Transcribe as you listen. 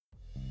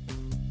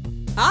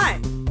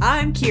Hi,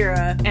 I'm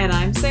Kira. And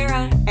I'm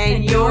Sarah.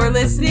 And you're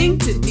listening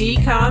to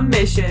Decom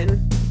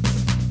Mission.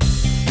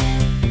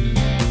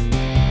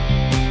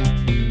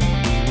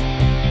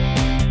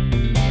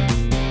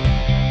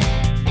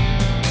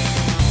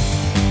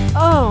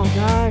 Oh,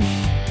 gosh.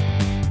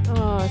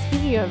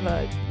 Speaking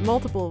of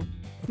multiple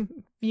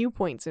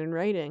viewpoints in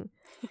writing.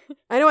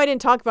 I know I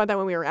didn't talk about that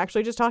when we were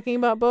actually just talking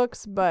about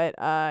books, but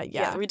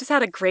yeah. We just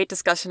had a great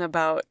discussion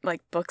about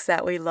like books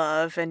that we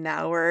love, and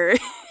now we're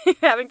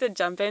having to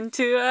jump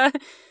into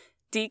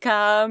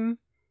decom.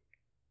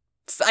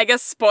 I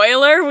guess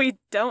spoiler we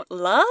don't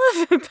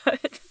love,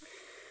 but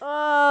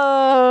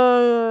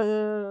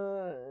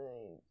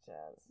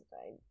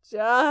I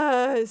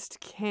just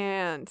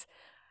can't.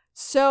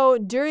 So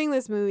during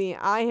this movie,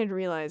 I had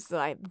realized that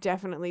I've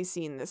definitely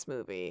seen this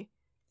movie.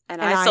 And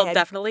I still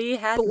definitely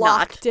had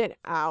blocked it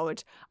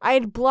out. I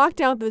had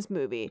blocked out this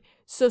movie.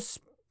 So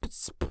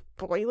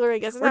spoiler, I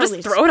guess. We're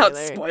just throwing out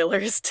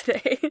spoilers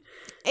today.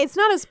 It's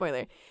not a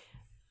spoiler.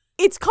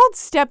 It's called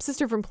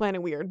Stepsister from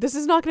Planet Weird. This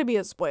is not going to be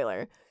a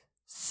spoiler.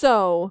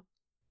 So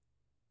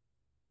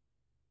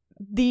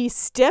the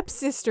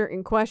stepsister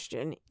in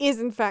question is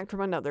in fact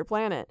from another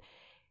planet.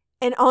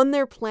 And on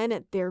their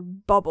planet, they're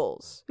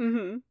bubbles.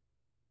 Mm-hmm.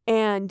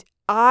 And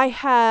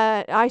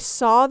I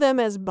saw them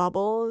as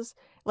bubbles,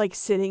 like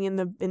sitting in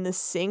the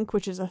sink,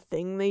 which is a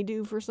thing they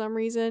do for some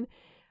reason.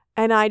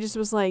 And I just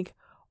was like,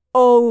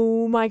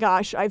 oh my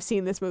gosh, I've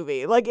seen this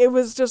movie. Like, it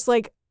was just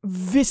like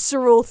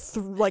visceral,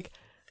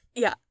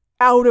 yeah,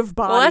 out of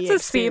body. Well, that's a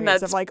scene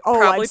that's of like,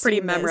 probably I've pretty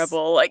seen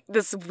memorable. Like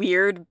this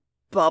weird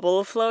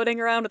bubble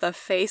floating around with a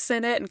face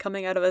in it and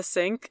coming out of a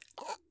sink.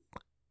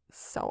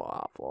 So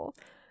awful.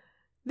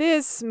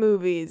 This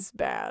movie's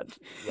bad,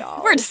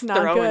 y'all. We're just not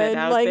throwing good. it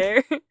out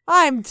there.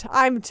 I'm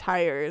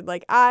tired.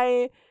 Like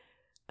I'm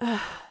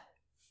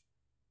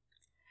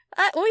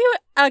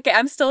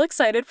still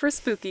excited for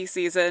spooky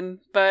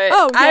season, but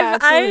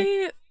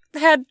absolutely.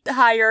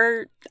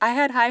 I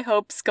had high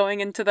hopes going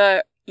into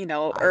the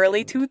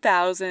early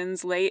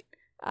 2000s, late.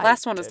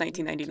 Last one was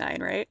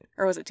 1999, right?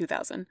 Or was it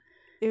 2000?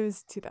 It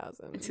was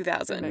 2000.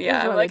 2000,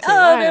 yeah. I'm like,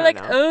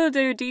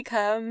 they're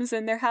decoms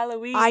and they're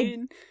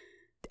Halloween.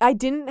 I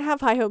didn't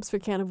have high hopes for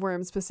Can of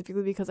Worms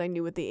specifically because I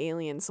knew what the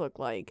aliens look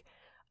like.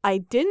 I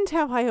didn't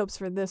have high hopes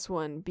for this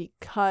one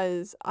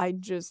because I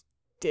just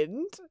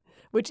didn't,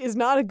 which is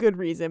not a good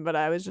reason, but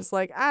I was just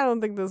like, I don't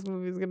think this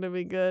movie's going to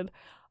be good.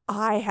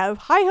 I have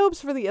high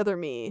hopes for The Other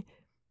Me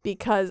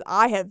because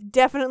I have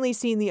definitely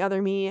seen The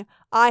Other Me.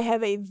 I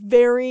have a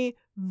very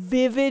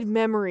vivid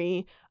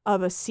memory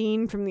of a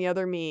scene from The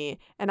Other Me,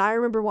 and I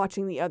remember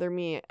watching The Other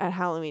Me at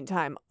Halloween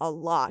time a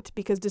lot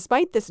because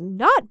despite this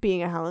not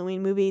being a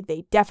Halloween movie,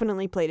 they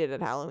definitely played it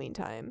at Halloween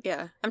time.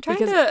 Yeah, I'm trying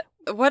to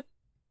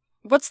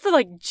what's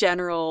the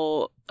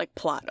general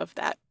plot of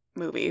that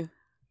movie?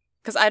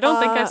 Because I don't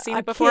think I've seen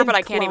it before, but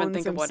I can't even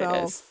think of what it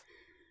is.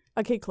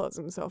 A kid clones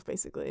himself,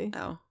 basically.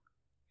 Oh,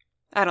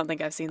 I don't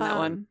think I've seen that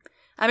one.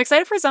 I'm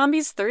excited for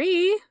Zombies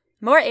 3.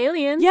 More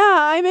aliens. Yeah,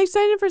 I'm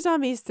excited for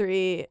Zombies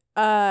 3.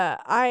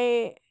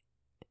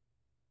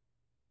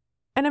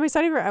 And I'm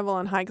excited for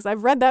Avalon High because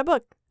I've read that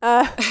book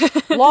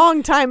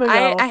long time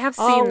ago. I have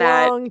seen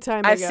that. Long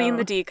time I've ago. seen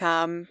the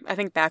decom. I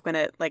think back when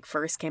it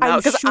first came I'm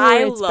out because sure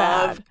I it's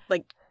love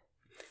bad.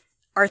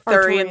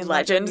 Arthurian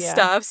legend yeah.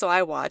 stuff. So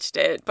I watched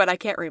it, but I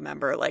can't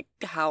remember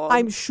how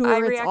I'm sure I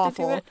it's reacted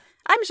awful. to it.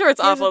 I'm sure it's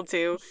awful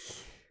too.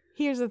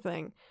 Here's the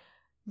thing.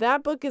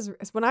 That book is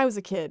when I was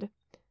a kid.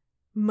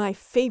 My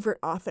favorite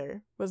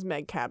author was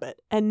Meg Cabot,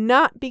 and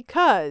not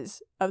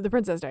because of the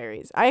Princess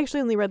Diaries. I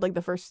actually only read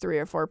the first 3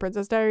 or 4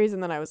 Princess Diaries,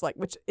 and then I was like,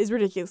 which is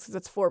ridiculous because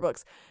it's 4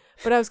 books.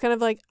 But I was kind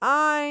of like,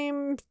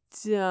 I'm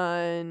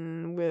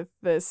done with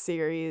this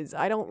series.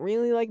 I don't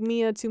really like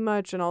Mia too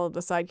much, and all of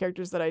the side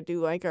characters that I do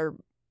like are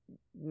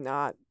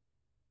not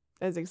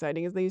as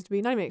exciting as they used to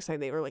be. Not even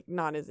exciting, they were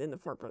not as in the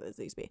forefront as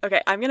they used to be.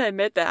 Okay, I'm gonna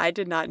admit that I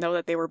did not know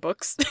that they were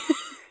books.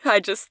 I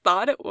just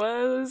thought it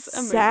was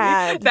a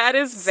sad. Movie. That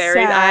is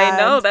very sad. I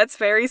know, that's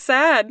very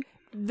sad.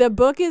 The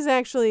book is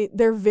actually,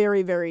 they're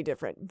very, very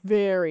different.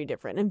 Very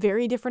different. And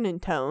very different in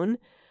tone.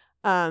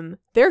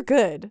 They're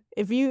good.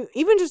 If you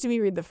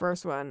read the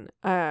first one,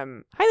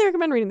 highly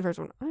recommend reading the first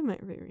one. I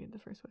might reread the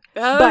first one.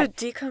 Oh, but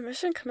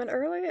decommission coming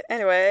early?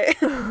 Anyway.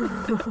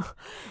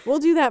 We'll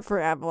do that for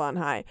Avalon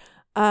High.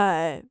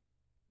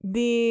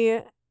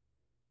 The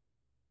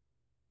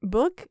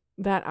book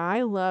that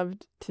I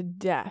loved to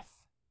death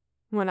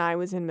when I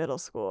was in middle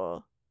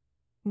school,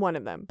 one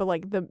of them, but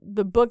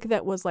the book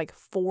that was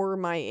for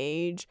my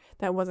age,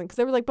 that wasn't, because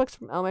there were books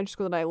from elementary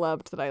school that I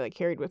loved that I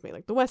carried with me,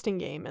 The Westing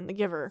Game and The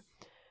Giver.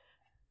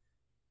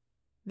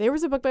 There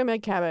was a book by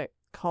Meg Cabot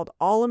called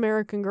All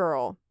American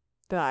Girl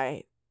that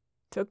I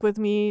took with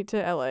me to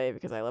LA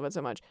because I love it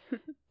so much.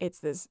 It's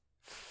this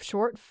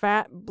short,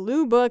 fat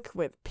blue book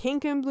with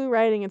pink and blue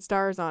writing and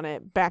stars on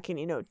it back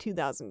in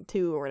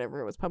 2002 or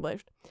whatever it was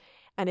published,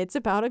 and it's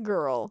about a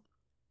girl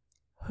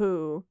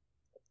who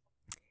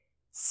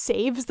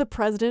saves the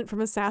president from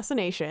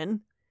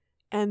assassination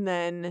and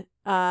then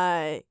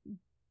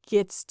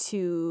gets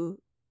to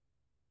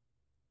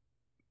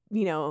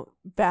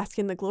bask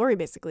in the glory,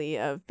 basically,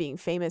 of being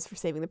famous for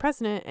saving the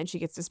president. And she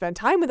gets to spend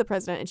time with the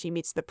president, and she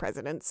meets the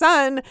president's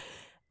son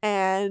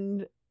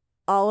and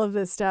all of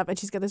this stuff. And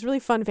she's got this really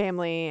fun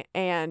family.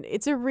 And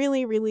it's a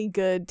really, really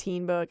good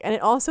teen book. And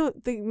it also,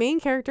 the main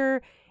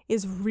character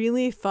is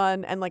really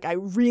fun. And like, I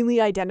really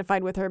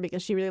identified with her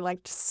because she really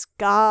liked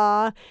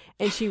ska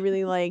and she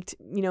really liked,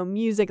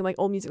 music and like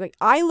old music. Like,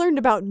 I learned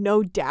about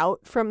No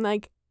Doubt from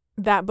like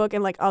that book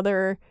and like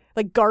other,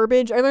 like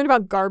Garbage. I learned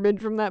about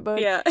Garbage from that book.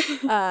 Yeah.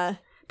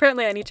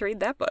 Apparently I need to read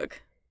that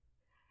book.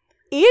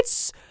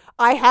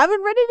 I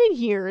haven't read it in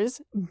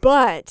years,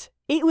 but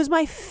it was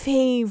my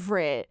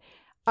favorite.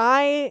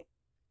 You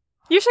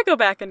should go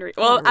back and read.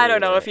 Well, I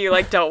don't know if you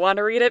like don't want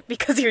to read it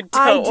because you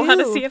don't want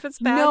to see if it's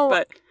bad,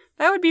 but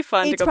that would be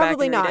fun to go back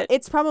and read it.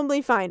 It's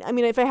probably fine. I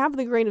mean, if I have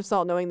the grain of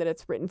salt knowing that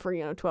it's written for,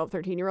 12,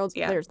 13-year-olds,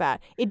 yeah. There's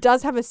that. It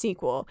does have a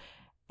sequel,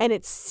 and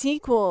its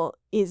sequel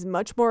is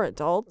much more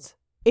adult.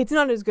 It's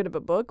not as good of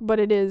a book, but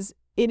it is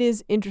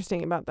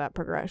interesting about that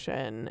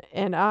progression,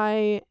 and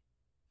I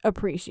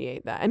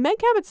appreciate that. And Meg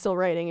Cabot's still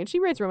writing, and she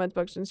writes romance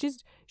books, and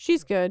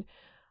she's good.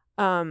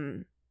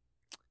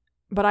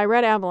 But I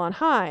read Avalon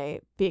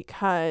High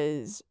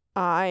because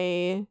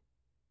I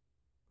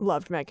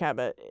loved Meg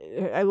Cabot.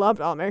 I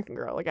loved All American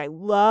Girl. Like, I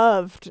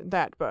loved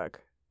that book.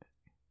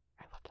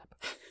 I loved that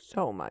book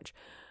so much.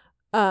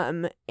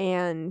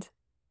 And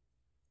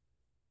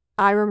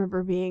I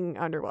remember being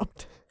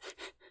underwhelmed.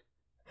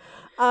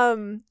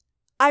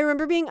 I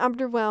remember being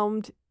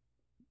underwhelmed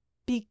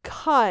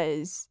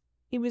because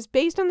it was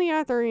based on the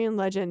Arthurian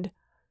legend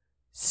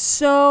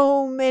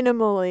so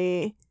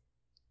minimally,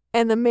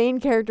 and the main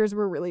characters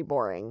were really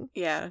boring.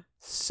 Yeah.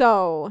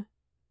 So,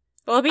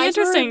 well, it'll be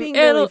interesting.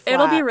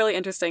 It'll be really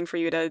interesting for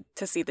you to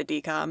see the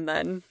DCOM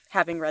then,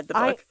 having read the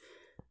book.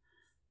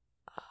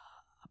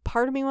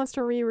 Part of me wants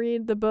to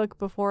reread the book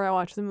before I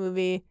watch the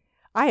movie.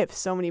 I have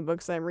so many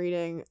books I'm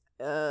reading.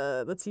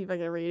 Let's see if I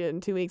can read it in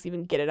 2 weeks,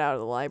 even get it out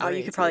of the library. Oh,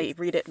 you could probably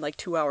read it in like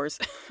 2 hours.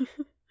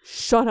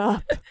 Shut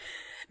up.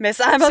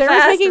 Miss, I'm a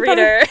fast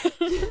reader.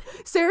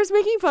 Sarah's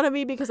making fun of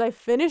me because I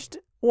finished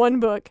one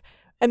book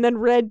and then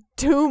read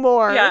 2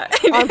 more. Yeah.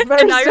 On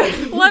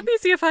Thursday. Let me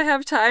see if I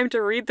have time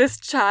to read this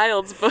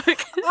child's book.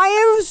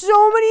 I have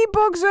so many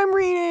books I'm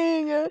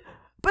reading.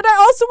 But I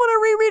also want to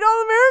reread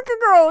All American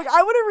Girl. Like,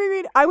 I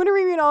want to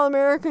reread All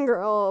American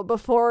Girl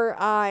before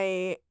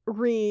I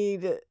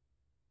read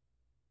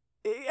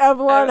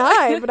Avalon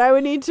High, but I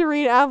would need to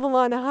read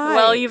Avalon High.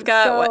 Well, you've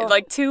got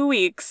like 2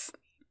 weeks.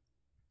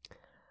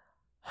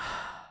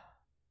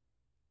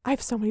 I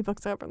have so many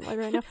books open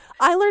right now.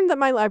 I learned that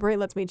my library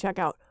lets me check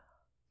out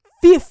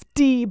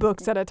 50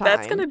 books at a time.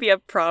 That's going to be a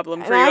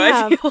problem for you,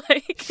 I feel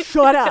like.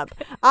 Shut up.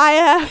 I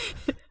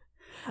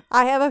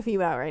have a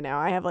few out right now.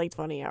 I have like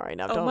 20 out right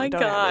now. Oh my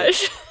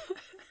gosh.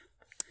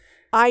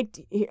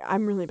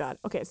 I'm really bad.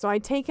 Okay, so I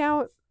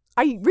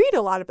read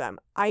a lot of them.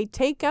 I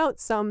take out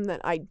some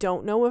that I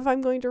don't know if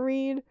I'm going to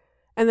read,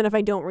 and then if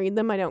I don't read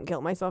them, I don't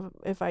kill myself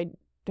if I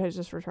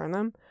just return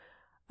them.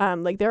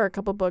 Like, there are a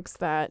couple books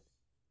that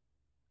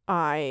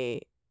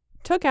I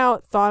took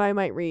out, thought I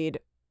might read,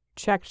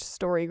 checked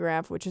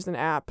Storygraph, which is an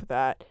app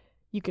that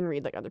you can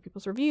read like other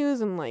people's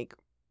reviews and like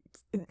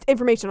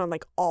information on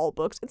like all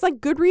books. It's like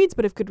Goodreads,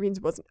 but if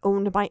Goodreads wasn't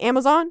owned by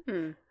Amazon.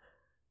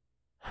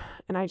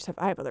 And I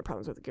have other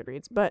problems with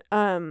Goodreads, but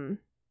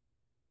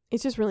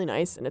it's just really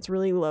nice and it's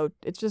really low.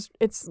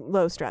 It's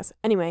low stress.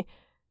 Anyway,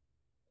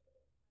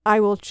 I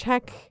will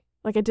check.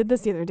 Like, I did this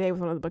the other day with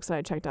one of the books that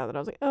I checked out that I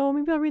was like, oh,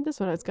 maybe I'll read this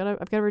one. I've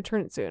got to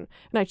return it soon.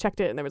 And I checked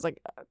it and there was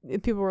like,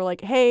 people were like,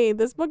 hey,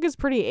 this book is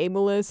pretty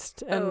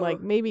ableist and like,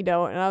 maybe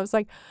don't. And I was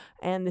like,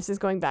 and this is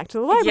going back to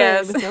the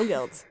library with no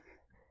guilt.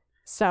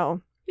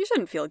 So. You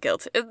shouldn't feel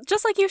guilt.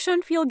 Just like you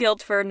shouldn't feel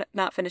guilt for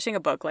not finishing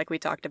a book like we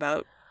talked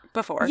about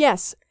before.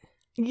 Yes.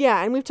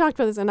 Yeah. And we've talked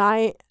about this, and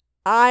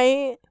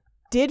I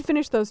did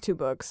finish those 2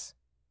 books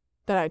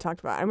that I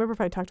talked about. I remember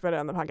if I talked about it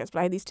on the podcast,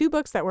 but I had these 2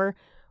 books that were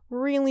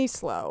really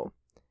slow.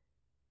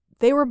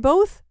 They were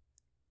both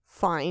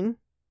fine.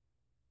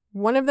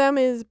 One of them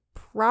is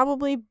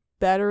probably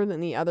better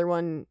than the other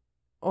one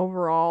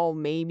overall,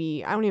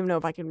 maybe. I don't even know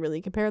if I can really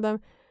compare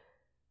them.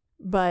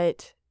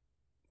 But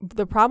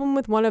the problem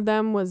with one of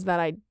them was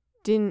that I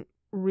didn't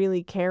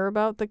really care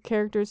about the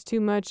characters too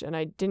much, and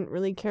I didn't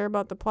really care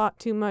about the plot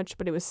too much,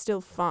 but it was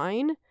still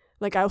fine.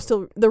 Like,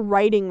 the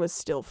writing was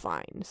still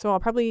fine. So I'll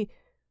probably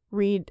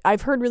read.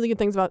 I've heard really good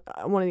things about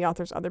one of the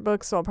author's other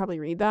books, so I'll probably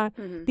read that.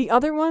 Mm-hmm. The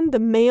other one, the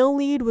male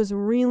lead was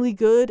really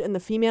good, and the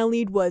female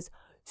lead was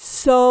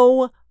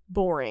so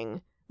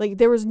boring. Like,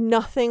 there was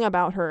nothing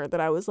about her that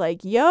I was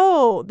like,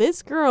 yo,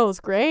 this girl's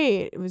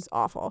great. It was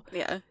awful.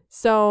 Yeah.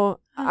 So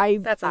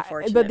that's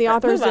unfortunate. But the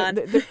author's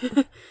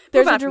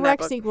there's a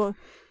direct sequel.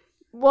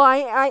 Well,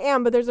 I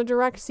am, but there's a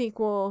direct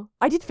sequel.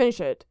 I did finish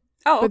it.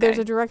 Oh, okay. But there's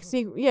a direct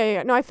sequel.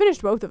 Yeah. No, I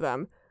finished both of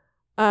them.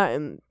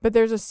 But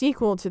there's a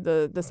sequel to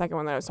the second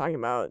one that I was talking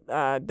about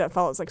that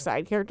follows like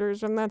side characters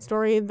from that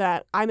story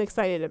that I'm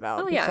excited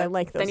about. Oh yeah, I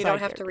like those. Then you don't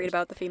have to read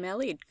about the female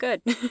lead.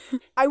 Good.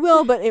 I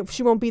will, but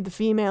she won't be the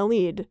female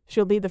lead.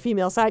 She'll be the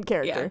female side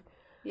character.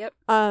 Yep.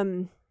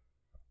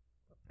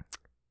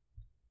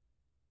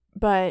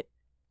 But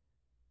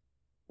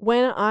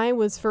when I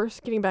was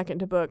first getting back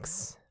into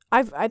books,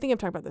 I think I've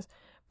talked about this,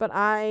 but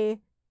I'm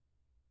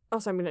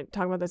going to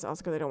talk about this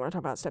also because I don't want to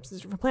talk about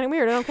Stepsister for Planet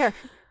Weird. I don't care.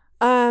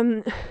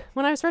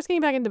 When I was first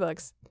getting back into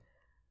books,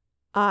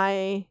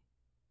 I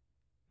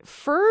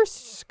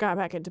first got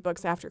back into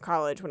books after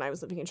college when I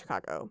was living in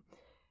Chicago.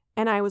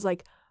 And I was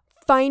like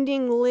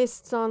finding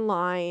lists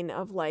online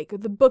of like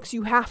the books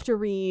you have to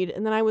read.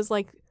 And then I was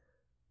like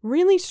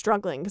really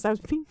struggling because I was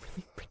being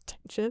really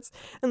pretentious.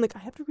 And like, I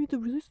have to read the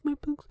release of my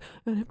books.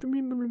 And I have to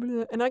read blah, blah,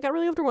 blah. And I got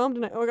really overwhelmed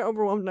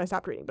and I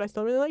stopped reading. But I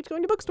still really liked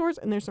going to bookstores.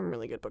 And there's some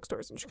really good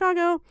bookstores in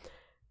Chicago.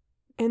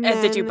 And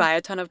did you buy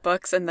a ton of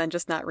books and then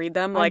just not read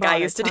them like I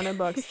used to do? I bought a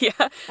ton of books.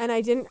 Yeah. And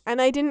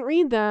I didn't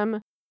read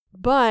them.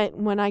 But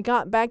when I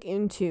got back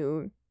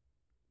into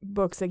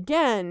books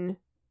again,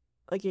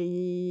 like a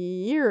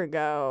year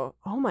ago,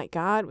 oh my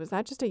God, was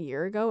that just a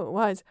year ago? It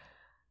was.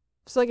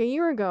 So like a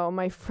year ago,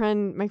 my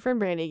friend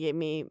Brandy gave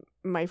me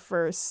my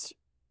first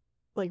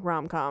like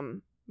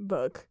rom-com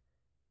book,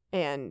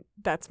 and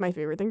that's my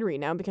favorite thing to read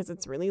now because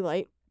it's really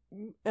light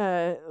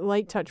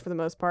touch for the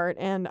most part,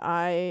 and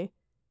I'm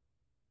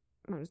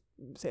gonna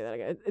say that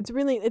again.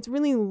 It's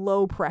really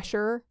low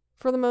pressure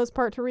for the most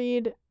part to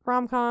read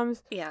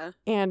rom-coms. Yeah.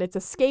 And it's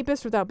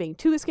escapist without being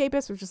too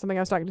escapist, which is something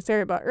I was talking to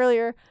Sarah about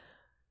earlier.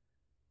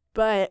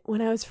 But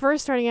when I was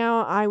first starting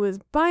out, I was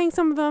buying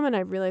some of them and I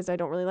realized I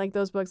don't really like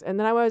those books. And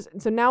then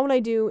so now what I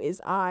do is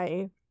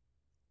I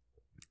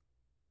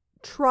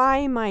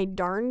try my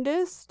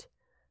darndest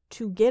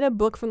to get a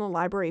book from the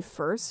library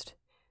first.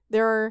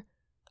 There are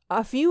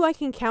a few I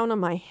can count on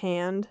my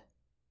hand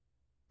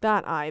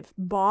that I've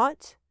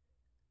bought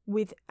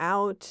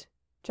without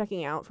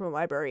checking out from a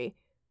library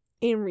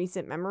in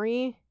recent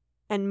memory,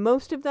 and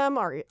most of them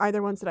are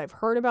either ones that I've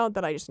heard about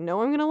that I just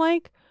know I'm going to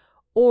like,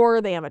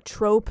 or they have a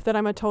trope that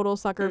I'm a total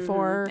sucker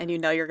for. And you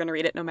know you're going to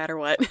read it no matter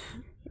what.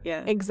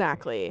 Yeah.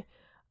 Exactly.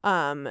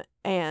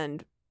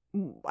 And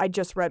I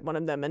just read one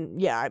of them, and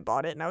yeah, I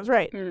bought it, and I was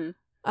right.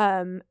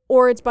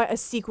 Or it's by a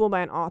sequel by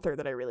an author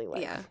that I really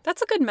like. Yeah,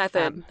 that's a good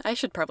method. I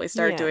should probably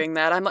start doing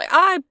that. I'm like,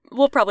 I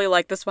will probably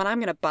like this one. I'm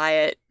going to buy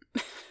it.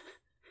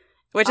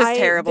 Which is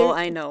terrible,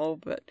 I know,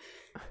 but...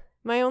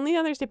 My only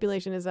other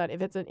stipulation is that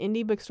if it's an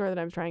indie bookstore that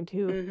I'm trying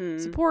to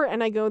support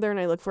and I go there and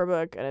I look for a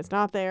book and it's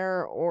not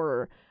there,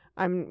 or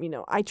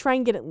I try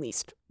and get at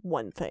least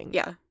one thing.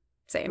 Yeah,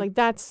 same. Like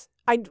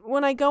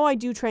when I go, I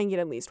do try and get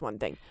at least one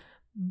thing.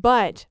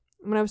 But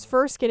when I was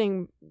first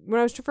trying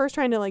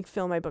to like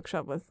fill my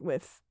bookshelf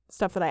with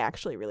stuff that I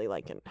actually really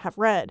like and have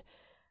read,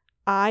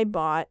 I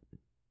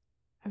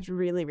was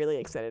really, really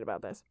excited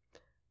about this.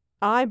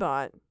 I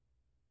bought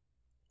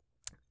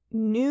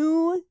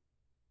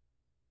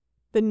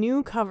the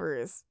new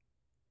covers.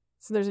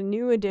 So there's a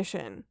new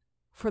edition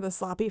for the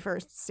Sloppy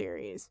First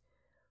series,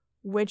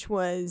 which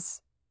was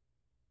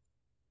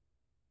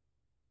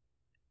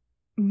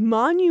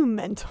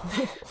monumental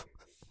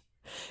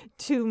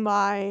to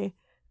my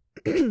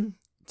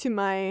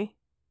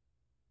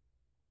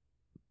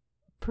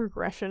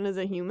progression as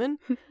a human.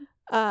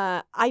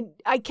 I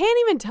can't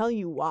even tell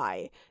you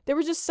why. There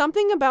was just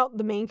something about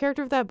the main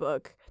character of that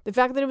book, the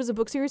fact that it was a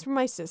book series from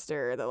my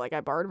sister that like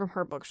I borrowed from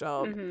her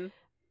bookshelf.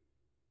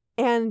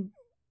 And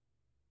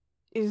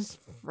is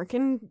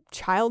freaking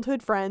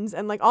childhood friends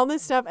and like all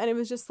this stuff, and it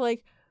was just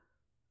like,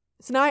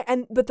 so now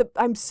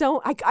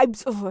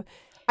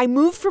I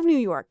moved from New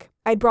York.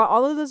 I brought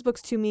all of those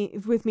books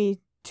with me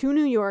to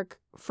New York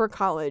for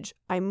college.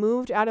 I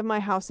moved out of my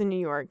house in New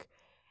York,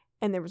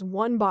 and there was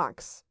one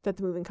box that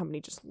the moving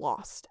company just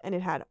lost, and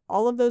it had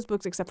all of those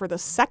books except for the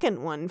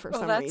second one for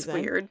some reason. That's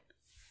weird.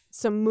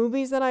 Some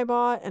movies that I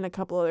bought and a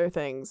couple other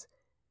things.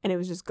 And it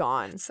was just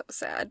gone. It's so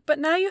sad. But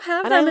now you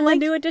have them in the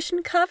new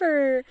edition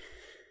cover.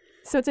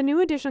 So it's a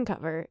new edition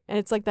cover. And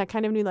it's like that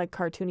kind of new like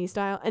cartoony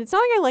style. And it's not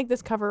like I like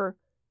this cover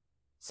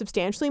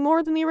substantially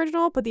more than the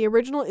original. But the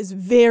original is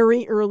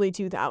very early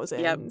 2000s.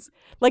 Yep.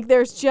 Like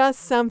there's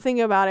just something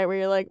about it where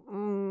you're like,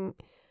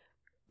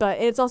 But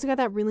it's also got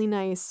that really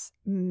nice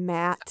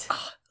matte.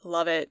 Oh,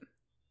 love it.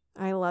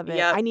 I love it.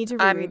 Yep. I need to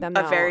reread them now.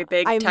 I'm a very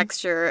big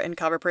texture and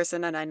cover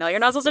person, and I know you're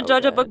not supposed to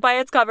judge a book by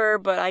its cover,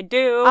 but I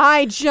do.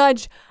 I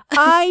judge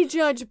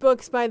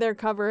books by their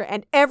cover,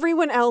 and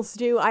everyone else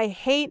do.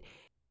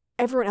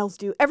 Everyone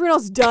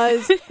else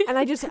does. And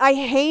I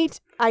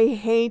hate,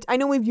 I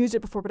know we've used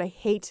it before, but I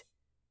hate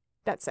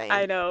that saying.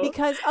 I know.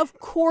 Because of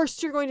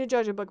course you're going to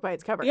judge a book by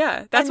its cover.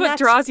 Yeah, that's what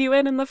draws you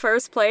in the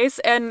first place,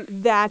 and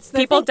that's the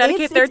people thing.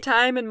 dedicate their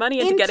time and money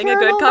into getting a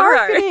good cover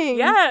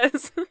marketing. art.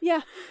 Yes. Yeah.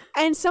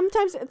 And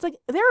sometimes it's like,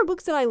 there are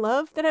books that I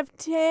love that have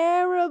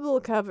terrible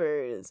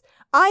covers.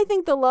 I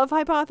think The Love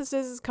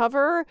Hypothesis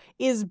cover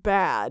is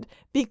bad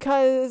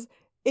because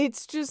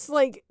it's just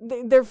like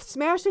they're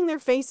smashing their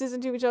faces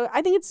into each other.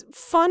 I think it's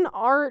fun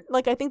art.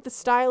 Like, I think the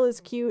style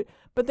is cute,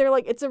 but they're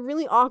like, it's a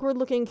really awkward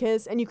looking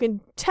kiss, and you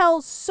can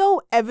tell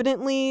so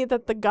evidently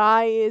that the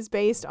guy is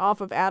based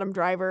off of Adam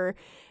Driver.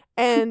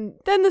 And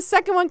then the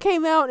second one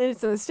came out, and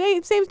it's in the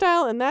same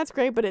style, and that's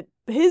great. But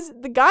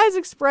the guy's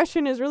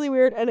expression is really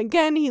weird, and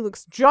again, he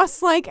looks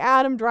just like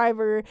Adam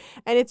Driver,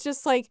 and it's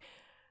just like,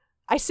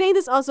 I say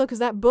this also because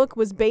that book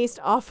was based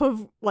off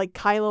of like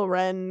Kylo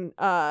Ren,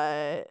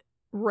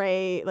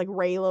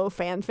 Reylo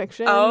fan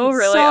fiction. Oh,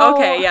 really? So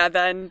okay, yeah.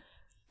 Then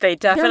they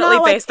definitely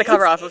based the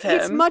cover off of him.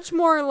 It's much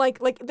more like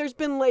there's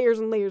been layers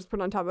and layers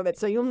put on top of it,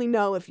 so you only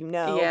know if you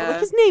know. Yeah. But,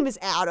 like, his name is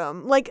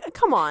Adam. Like,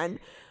 come on.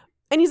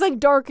 And he's like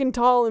dark and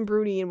tall and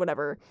broody and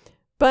whatever.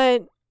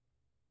 But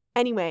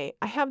anyway,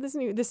 I have this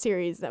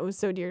series that was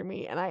so dear to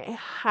me, and I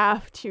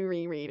have to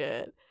reread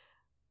it.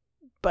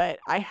 But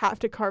I have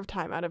to carve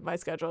time out of my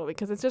schedule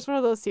because it's just one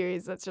of those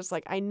series that's just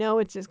like, I know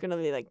it's just gonna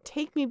be like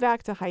take me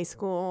back to high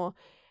school,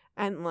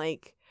 and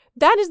like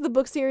that is the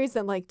book series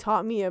that like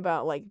taught me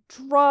about like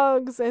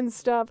drugs and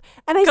stuff.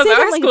 And I say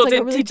that like school it's like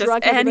didn't a really teach us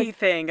drug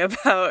anything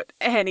about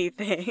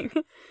anything.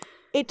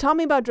 It taught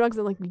me about drugs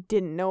that like we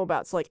didn't know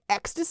about. So like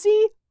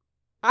ecstasy.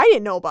 I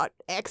didn't know about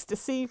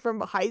ecstasy from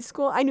high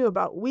school. I knew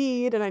about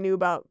weed, and I knew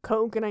about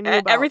coke, and I knew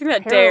about everything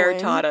that heroin. Dare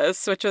taught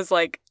us, which was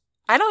like,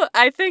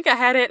 I think I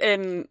had it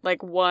in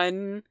like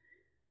one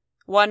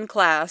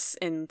class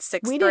in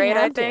sixth grade,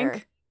 I think.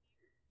 Dare.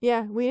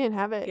 Yeah, we didn't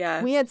have it.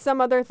 Yeah. We had some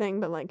other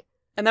thing, but like.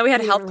 And then we had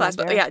we health didn't class,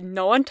 have but Dare. yeah,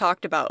 no one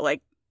talked about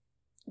like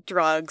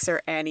drugs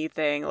or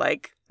anything,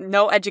 like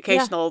no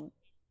educational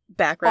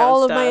background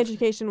All stuff. of my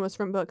education was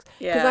from books.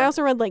 Because I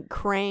also read like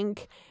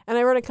Crank, and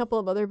I read a couple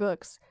of other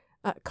books.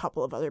 I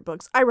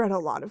read a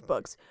lot of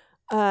books.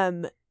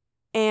 And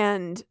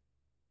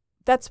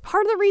that's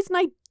part of the reason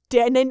I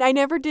did. And I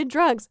never did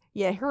drugs.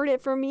 You heard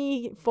it from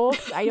me,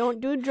 folks. I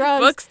don't do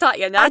drugs. Books taught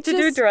you not to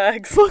do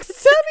drugs. Books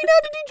taught me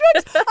not to do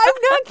drugs. I'm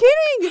not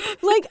kidding.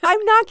 Like,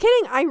 I'm not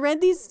kidding. I read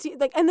these,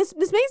 like, and this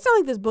may sound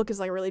like this book is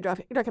like really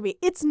dark heavy.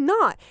 It's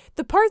not.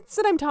 The parts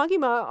that I'm talking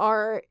about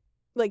are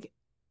like,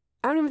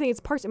 I don't even think it's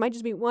parts. It might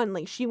just be one.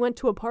 Like, she went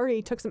to a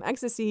party, took some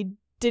ecstasy,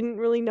 didn't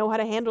really know how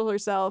to handle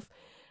herself,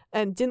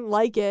 and didn't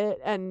like it,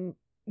 and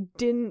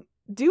didn't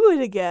do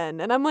it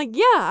again. And I'm like,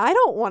 yeah, I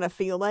don't want to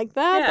feel like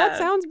that. Yeah. That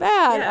sounds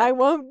bad. Yeah. I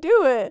won't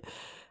do it.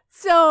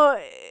 So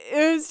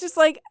it was just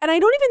like, and I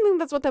don't even think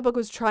that's what that book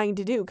was trying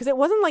to do, because it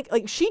wasn't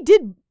like she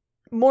did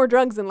more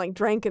drugs and like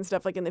drank and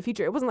stuff like in the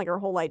future. It wasn't like her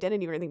whole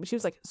identity or anything, but she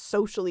was like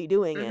socially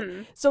doing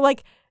it. So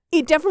like,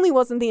 it definitely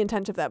wasn't the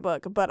intent of that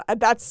book, but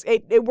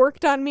it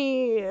worked on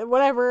me,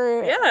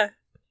 whatever. Yeah.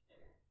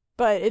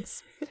 But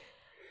it's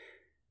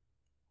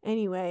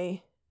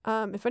anyway.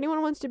 If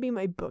anyone wants to be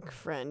my book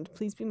friend,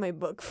 please be my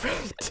book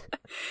friend.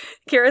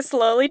 Kira's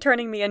slowly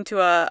turning me into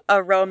a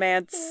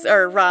romance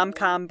or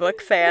rom-com book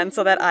fan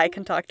so that I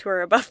can talk to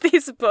her about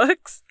these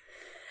books.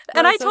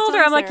 And I told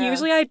her, I'm like,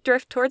 usually I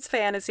drift towards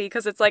fantasy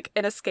because it's like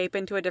an escape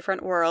into a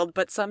different world,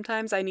 but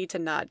sometimes I need to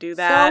not do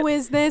that. So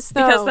is this,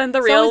 though. Because then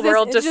the real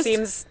world just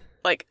seems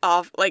like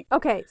off, like...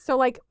 Okay, so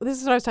like,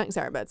 this is what I was telling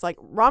Sarah about. It's like,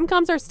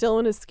 rom-coms are still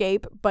an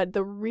escape, but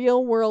the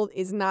real world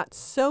is not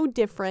so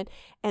different,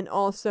 and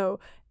also...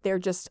 they're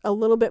just a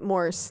little bit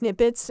more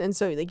snippets, and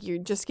so like you're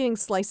just getting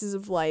slices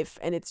of life,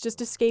 and it's just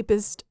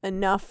escapist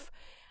enough,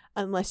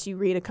 unless you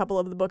read a couple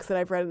of the books that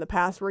I've read in the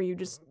past where you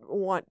just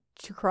want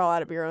to crawl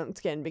out of your own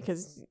skin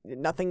because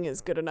nothing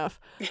is good enough.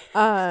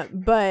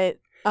 But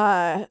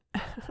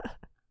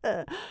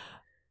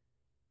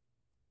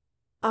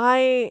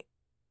I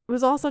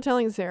was also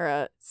telling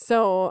Sarah,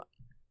 so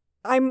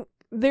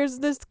there's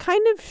this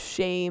kind of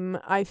shame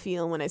I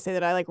feel when I say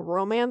that I like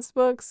romance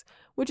books,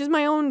 which is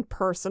my own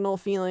personal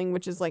feeling,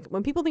 which is like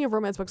when people think of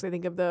romance books, they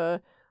think of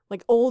the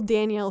like old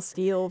Danielle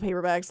Steele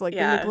paperbacks, like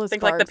the Nicholas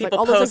think Sparks, like the people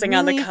all those, posing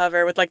like, really on the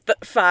cover with like the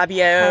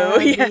Fabio.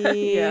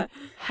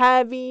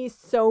 Heavy,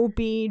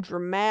 soapy,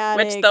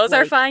 dramatic. Which those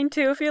are like, fine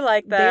too if you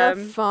like them.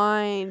 They're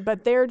fine,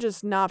 but they're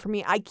just not for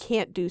me. I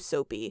can't do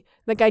soapy.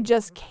 Like I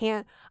just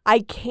can't. I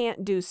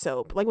can't do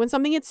soap. Like when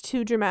something gets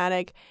too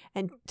dramatic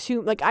and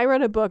too, like I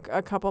read a book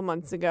a couple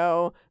months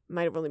ago,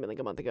 might have only been like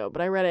a month ago,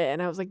 but I read it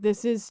and I was like,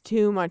 this is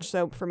too much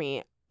soap for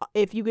me.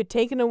 If you could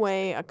taken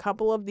away a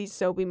couple of these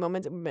soapy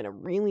moments, it would have been a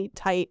really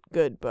tight,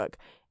 good book.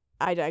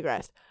 I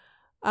digress.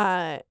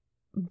 But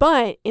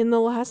in the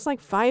last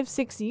like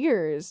 5-6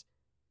 years,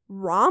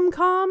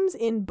 rom-coms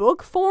in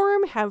book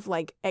form have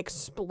like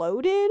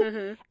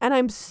exploded, and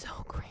I'm so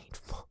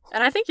grateful.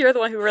 And I think you're the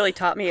one who really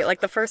taught me.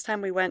 Like the first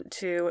time we went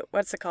to,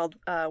 what's it called?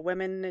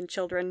 Women and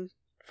Children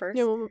First?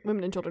 Yeah,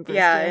 Women and Children First.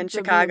 Yeah, in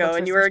Chicago.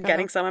 And you were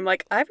getting some. I'm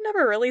like, I've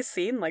never really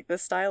seen like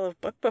this style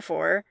of book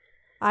before.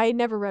 I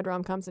never read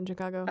rom-coms in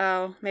Chicago.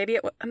 Oh, maybe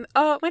it might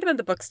have been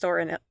the bookstore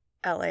in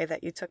LA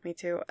that you took me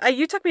to.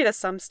 You took me to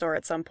some store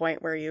at some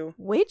point where you...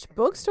 Which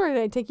bookstore did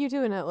I take you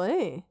to in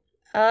LA?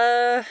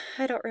 I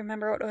don't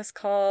remember what it was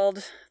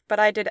called, but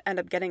I did end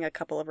up getting a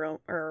couple of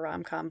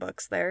rom-com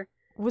books there.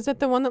 Was it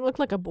the one that looked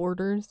like a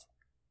Borders?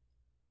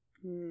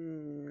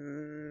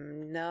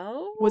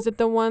 No. Was it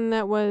the one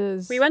that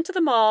was... We went to the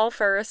mall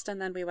first,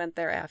 and then we went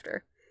there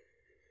after.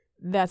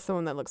 That's the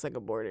one that looks like a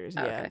Borders,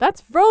 yeah. Okay.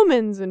 That's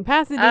Vroman's in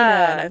Pasadena,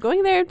 and I'm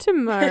going there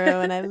tomorrow,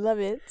 and I love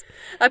it.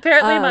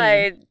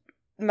 Apparently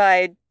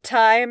my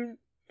time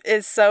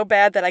is so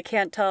bad that I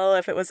can't tell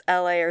if it was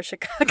LA or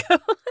Chicago.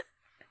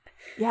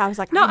 Yeah, I was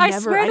like, No, I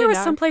never, swear there was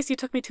didn't know. some place you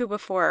took me to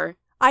before.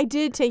 I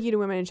did take you to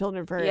Women and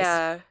Children first.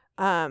 Yeah.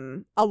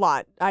 A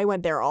lot. I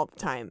went there all the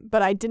time,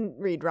 but I didn't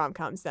read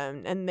rom-coms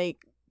then, and they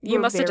You were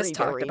must have very, just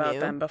talked very about new.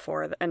 them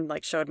before and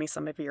like showed me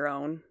some of your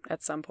own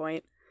at some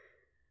point.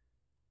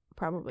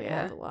 Probably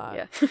Yeah. have a lot.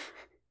 Yeah.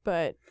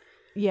 But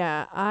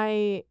yeah,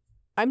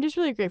 I'm just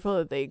really grateful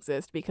that they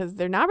exist because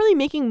they're not really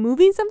making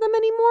movies of them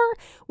anymore,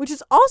 which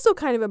is also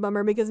kind of a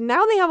bummer because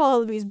now they have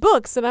all of these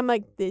books, and I'm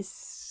like,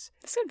 this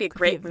would be a could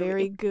great be a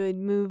very movie. good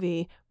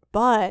movie,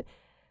 but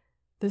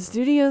the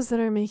studios that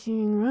are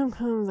making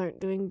rom-coms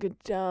aren't doing a good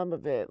job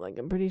of it. Like,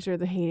 I'm pretty sure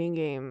The Hating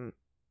Game,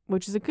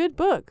 which is a good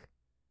book,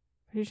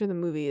 pretty sure the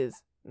movie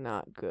is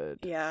not good.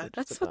 Yeah, which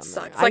is that's a what bummer.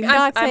 sucks. I'm Like,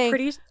 not I'm saying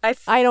pretty.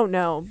 I don't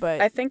know,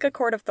 but I think A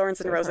Court of Thorns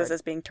and So Roses hard.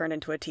 is being turned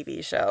into a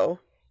TV show,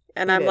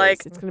 and it I'm is.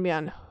 like, It's gonna be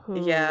on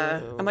Hulu.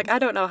 yeah, I'm like, I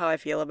don't know how I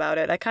feel about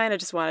it. I kind of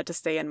just want it to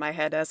stay in my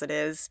head as it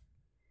is.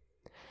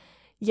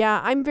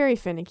 Yeah, I'm very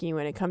finicky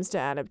when it comes to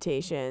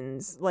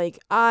adaptations. Like,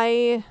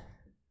 I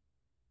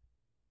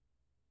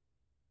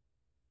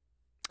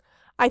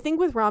think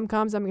with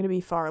rom-coms I'm going to be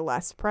far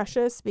less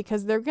precious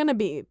because their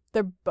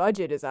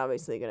budget is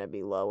obviously going to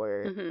be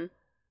lower.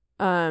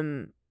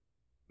 Mm-hmm.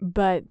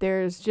 But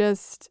there's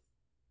just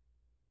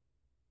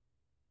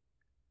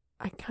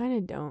I kind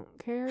of don't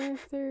care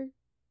if they're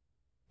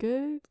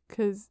good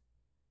cuz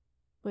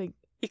like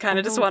You kind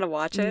I of just don't want to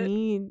watch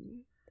it.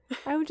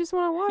 I would just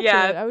want to watch it.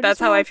 I Yeah, would that's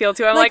just how I wanna- feel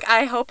too. I'm like- like,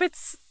 I hope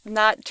it's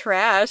not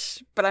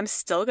trash, but I'm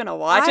still gonna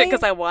watch it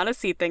because I want to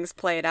see things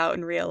played out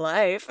in real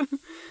life.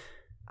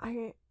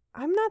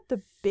 I'm not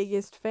the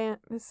biggest fan.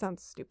 This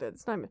sounds stupid.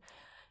 It's not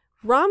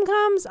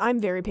rom-coms. I'm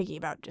very picky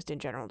about just in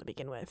general to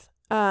begin with.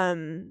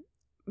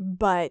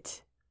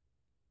 But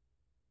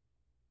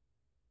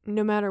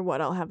no matter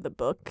what, I'll have the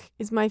book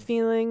is my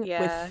feeling.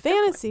 Yeah, With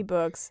fantasy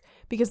books,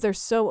 because they're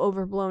so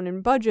overblown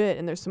in budget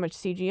and there's so much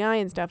CGI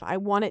and stuff, I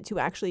want it to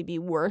actually be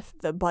worth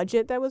the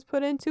budget that was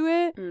put into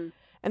it. Mm.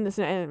 And it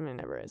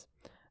never is.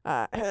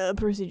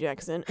 Percy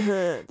Jackson,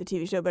 the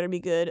TV show better be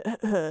good.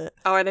 Oh,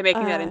 are they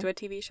making that into a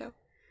TV show?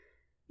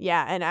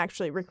 Yeah, and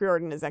actually Rick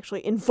Riordan is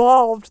actually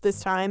involved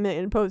this time,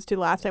 as opposed to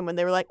last time when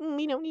they were like,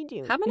 we don't need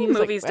you. How And many he was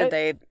like, movies "What?" did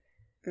they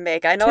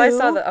make? I know I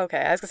saw Two. the. Okay,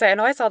 I was gonna say I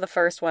know I saw the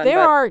first one. There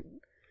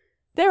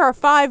but are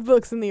 5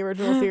 books in the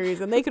original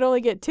series, and they could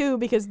only get 2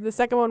 because the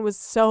second one was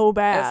so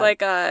bad. It was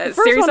like a The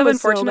first series one of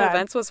was so unfortunate bad.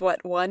 events. Was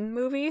what, one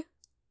movie?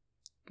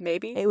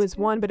 Maybe It was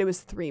 1, but it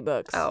was 3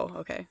 books. Oh,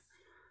 okay.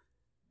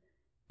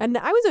 And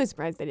I was always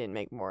surprised they didn't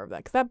make more of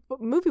that because that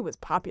movie was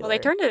popular. Well,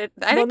 they turned it.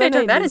 I Well, think they then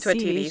turned that made into a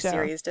TV TV show.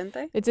 series, didn't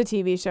they? It's a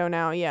TV show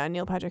now. Yeah,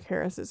 Neil Patrick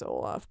Harris is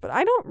Olaf, but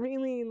I don't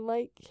really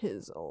like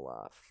his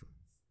Olaf.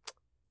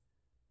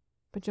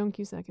 But Joan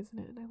Cusack is in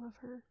it, and I love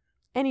her.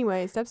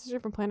 Anyway, Stepsister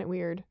from Planet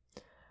Weird.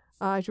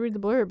 I should read the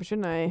blurb,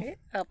 shouldn't I? Okay,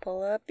 I'll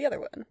pull up the other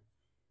one.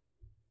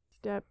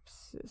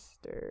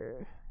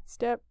 Stepsister.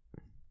 Step.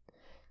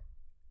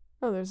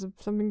 Oh, there's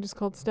something just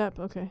called Step.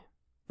 Okay.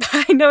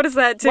 I noticed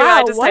that too. Wow,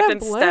 I just what typed a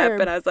in step,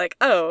 blurb. and I was like,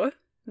 oh,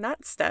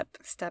 not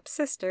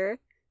stepsister.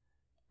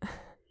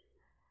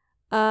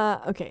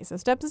 Okay, so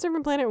Stepsister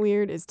from Planet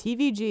Weird is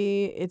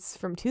TVG. It's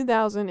from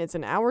 2000. It's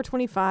an hour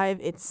 25.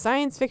 It's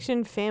science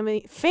fiction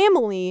family.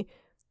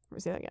 Let me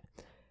say that again.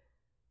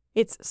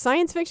 It's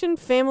science fiction,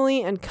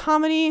 family, and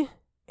comedy.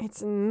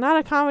 It's not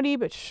a comedy,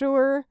 but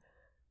sure.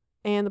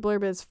 And the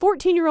blurb is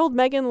 14-year-old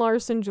Megan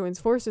Larson joins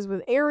forces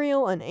with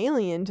Ariel, an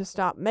alien, to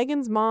stop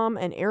Megan's mom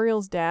and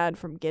Ariel's dad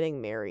from getting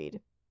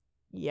married.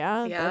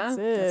 Yeah, that's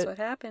it. That's what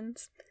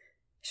happens.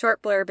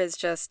 Short blurb is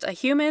just a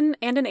human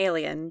and an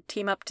alien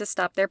team up to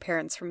stop their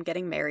parents from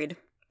getting married.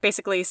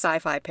 Basically,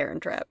 sci-fi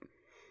Parent Trap.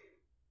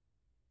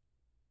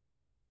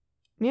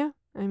 Yeah,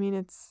 I mean,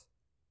 it's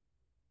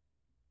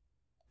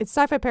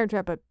sci-fi Parent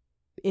Trap, but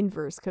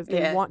inverse, because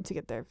they Yeah. want to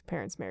get their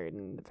parents married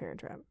in the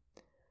Parent Trap.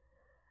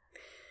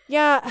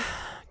 Yeah,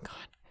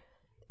 God.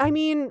 I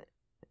mean,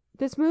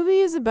 this movie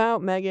is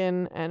about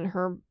Megan and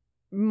her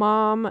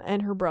mom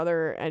and her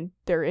brother, and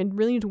they're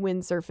really into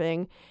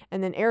windsurfing,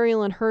 and then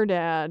Ariel and her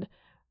dad,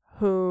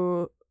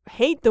 who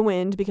hate the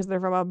wind because they're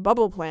from a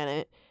bubble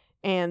planet,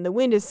 and the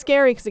wind is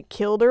scary because it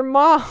killed her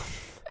mom.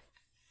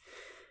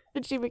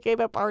 And she became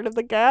a part of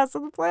the gas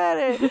of the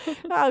planet.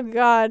 Oh,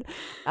 God.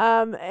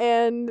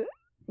 And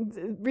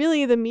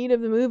really the meat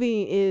of the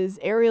movie is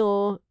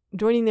Ariel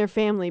joining their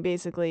family,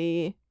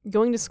 basically,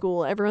 going to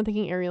school, everyone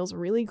thinking Ariel's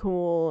really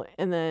cool,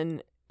 and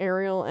then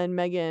Ariel and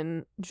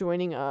Megan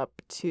joining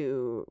up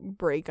to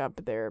break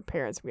up their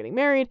parents from getting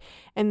married.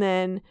 And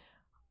then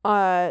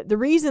the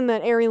reason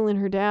that Ariel and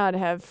her dad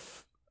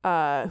have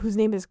whose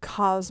name is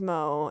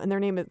Cosmo, and their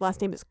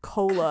last name is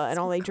Cola, and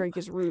all they drink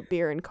is root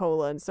beer and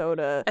cola and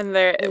soda. And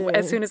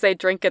as soon as they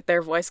drink it,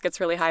 their voice gets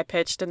really high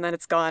pitched, and then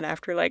it's gone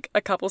after like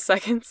a couple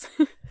seconds.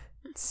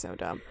 It's so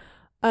dumb.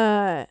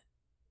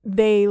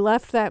 They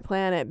left that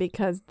planet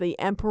because the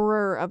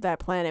emperor of that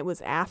planet was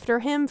after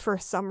him for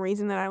some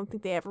reason that I don't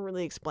think they ever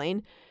really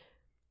explained.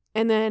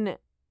 And then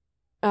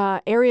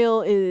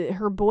Ariel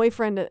her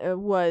boyfriend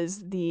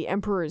was the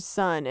Emperor's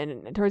son,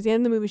 and towards the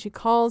end of the movie she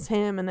calls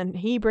him, and then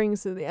he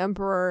brings to the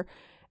Emperor,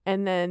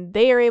 and then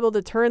they are able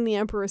to turn the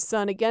Emperor's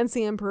son against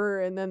the Emperor,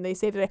 and then they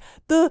save the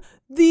day.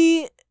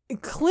 The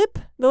clip,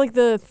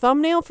 the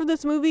thumbnail for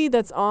this movie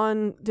that's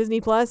on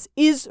Disney Plus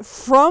is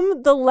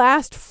from the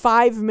last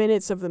 5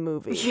 minutes of the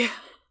movie. Yeah.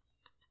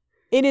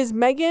 It is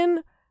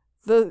Megan,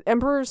 the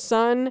Emperor's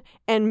son,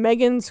 and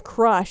Megan's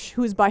crush,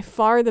 who's by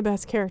far the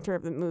best character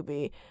of the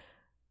movie,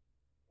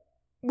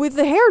 with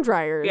the hair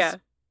dryers. Yeah.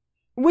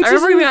 Which I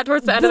remember is we got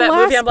towards the end of that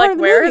movie, I'm like,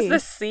 where is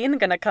this scene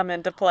going to come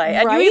into play?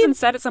 And you Right? even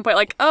said at some point,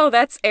 like, oh,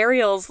 that's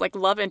Ariel's, like,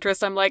 love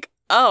interest. I'm like,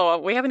 oh,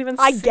 we haven't even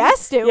I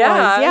guessed it was,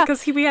 yeah.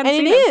 because we hadn't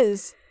And seen it him.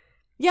 is.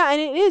 Yeah,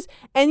 and it is.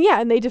 And yeah,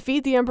 and they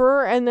defeat the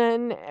Emperor, and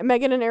then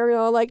Megan and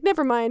Ariel are like,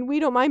 never mind, we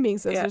don't mind being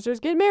sisters,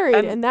 just get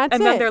married, and that's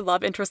and it. then their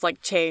love interests,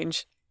 like,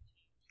 change.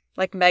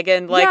 Like,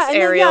 Megan likes and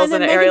then- Ariel's, and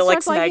then and Megan Ariel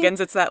likes starts liking-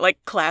 Megan's. It's that,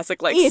 like,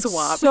 classic, like, It's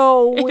swap.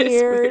 so It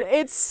is weird.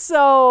 It's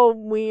so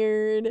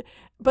weird.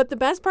 But the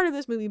best part of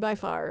this movie by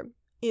far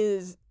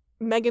is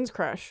Megan's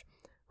crush,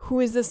 who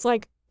is this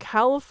like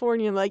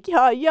California, like,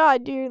 yeah,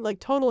 dude, like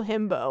total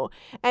himbo.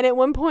 And at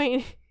one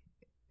point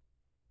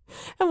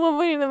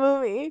in the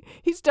movie,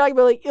 he's talking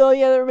about like, oh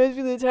yeah, that reminds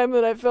me of the time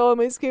that I fell on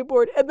my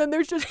skateboard. And then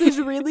there's just this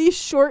really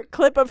short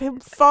clip of him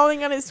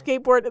falling on his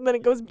skateboard, and then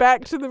it goes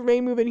back to the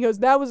main movie, and he goes,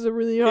 that was a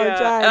really hard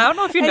time. And I don't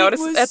know if you And it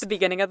noticed was at the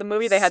beginning of the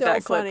movie, they had so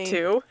that clip funny.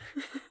 too.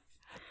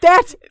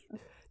 That's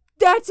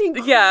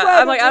incredible. Yeah,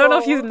 I'm like, I don't know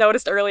if you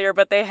noticed earlier,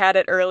 but they had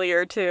it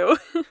earlier too.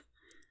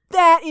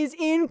 That is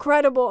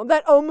incredible.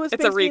 That almost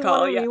It's makes a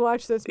recall, me want to yeah.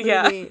 rewatch this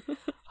Yeah. movie.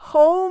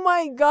 Oh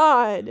my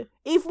god.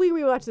 If we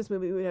rewatch this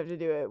movie, we'd have to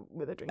do it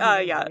with a drink.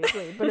 Yeah.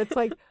 Obviously. But it's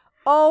like,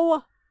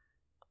 oh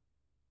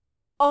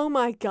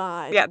my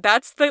god. Yeah,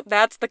 that's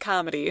the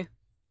comedy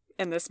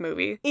in this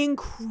movie.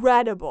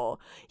 Incredible.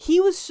 He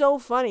was so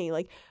funny.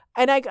 Like,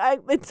 and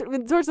it's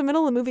towards the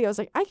middle of the movie, I was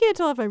like, I can't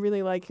tell if I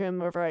really like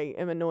him or if I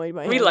am annoyed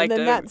by him. We liked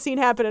and then him. that scene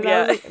happened, and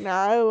I was like,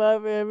 nah, I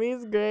love him.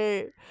 He's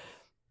great.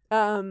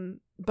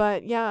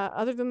 But yeah,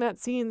 other than that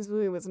scene, this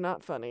movie was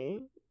not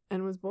funny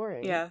and was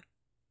boring. Yeah.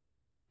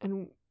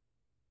 And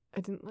I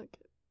didn't like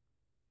it.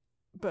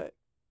 But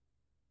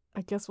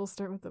I guess we'll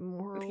start with the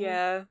moral.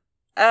 Yeah.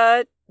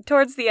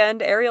 Towards the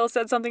end, Ariel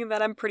said something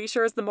that I'm pretty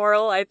sure is the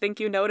moral. I think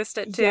you noticed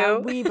it too. Yeah,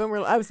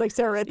 I was like,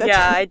 Sarah, right? That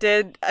Yeah, down. I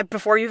did.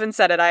 Before you even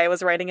said it, I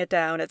was writing it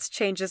down. It's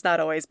change is not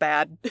always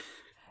bad.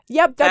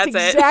 Yep, that's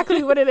That's it.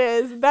 exactly what it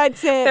is.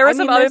 That's it. There were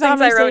some other there's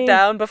things I wrote obviously-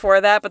 down before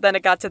that, but then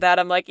it got to that.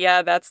 I'm like,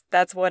 yeah, that's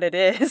what it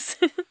is.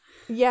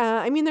 Yeah,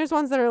 I mean, there's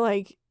ones that are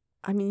like,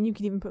 I mean, you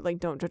could even put like,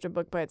 don't judge a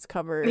book by its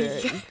cover. You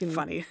can,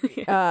 Funny.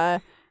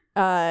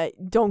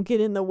 Don't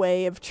get in the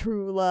way of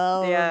true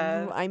love.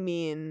 Yeah. I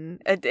mean,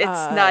 It's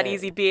not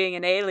easy being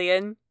an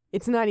alien.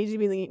 it's not easy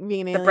being an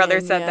alien. The brother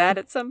said yeah. that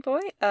at some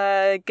point.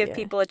 Give Yeah.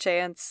 people a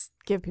chance.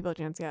 Give people a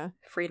chance, yeah.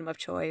 Freedom of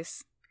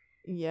choice.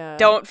 Yeah.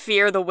 Don't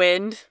fear the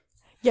wind.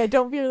 Yeah,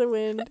 don't fear the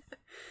wind.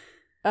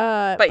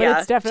 But yeah,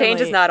 it's definitely, change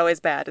is not always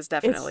bad is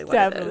definitely it's what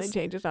definitely it is.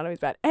 change is not always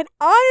bad. And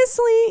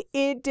honestly,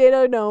 it did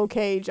an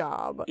okay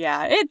job.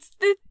 Yeah,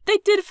 they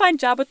did a fine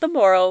job with the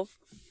moral.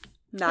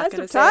 Not Best going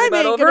to of say anything time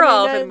about ain't gonna be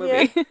overall for the done,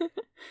 movie.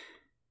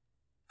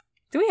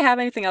 Do we have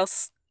anything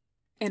else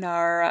in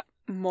our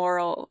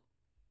moral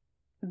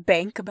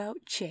bank about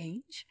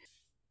change?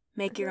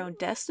 Make your own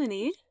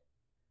destiny.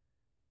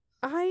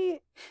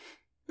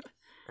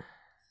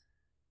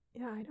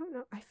 Yeah, I don't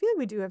know. I feel like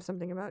we do have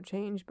something about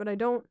change, but I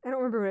don't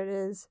remember what it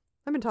is.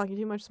 I've been talking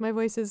too much, so my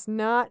voice is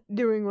not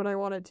doing what I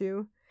want it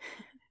to.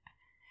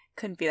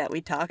 Couldn't be that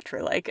we talked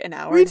for like an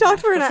hour. We and a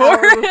talked half for an before.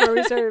 hour before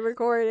we started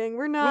recording.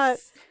 We're not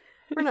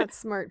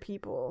smart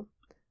people.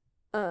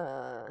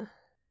 I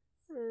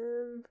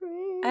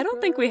don't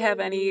think we have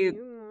any,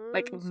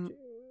 like,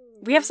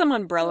 we have some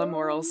umbrella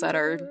morals that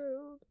are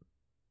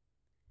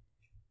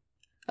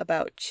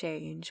about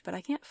change, but I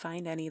can't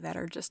find any that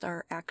are just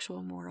our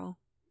actual moral.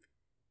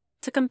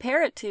 To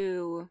compare it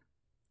to...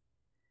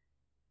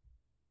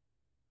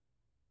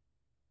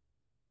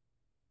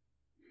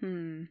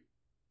 Yeah,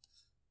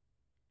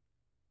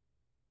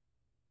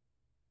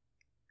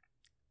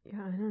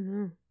 I don't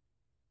know.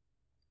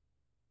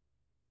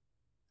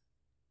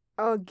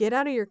 Oh, get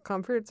out of your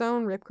comfort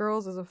zone. Rip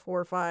Girls is a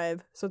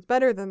 4-5, so it's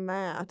better than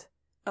that.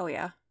 Oh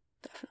yeah,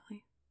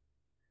 definitely.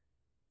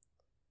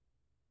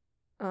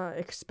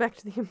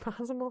 Expect the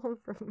impossible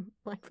from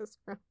Life is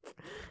Rough.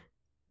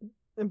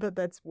 But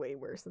that's way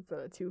worse. It's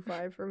a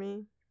 2-5 for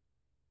me.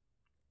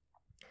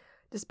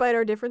 Despite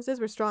our differences,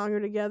 we're stronger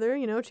together.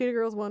 You know, Cheetah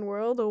Girls One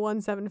World, a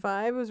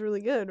 175 was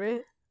really good,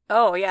 right?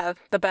 Oh yeah,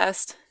 the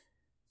best.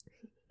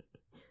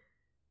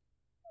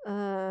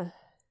 Huh?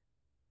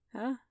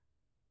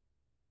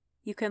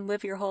 You can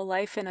live your whole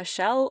life in a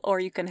shell, or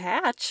you can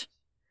hatch.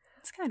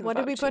 It's kind of what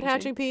did we put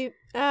Hatching Pete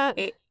at?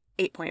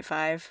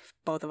 8.5,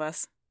 both of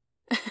us.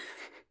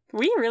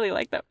 We really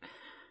like that.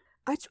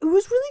 It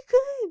was really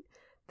good.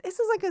 This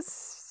is like a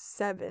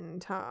 7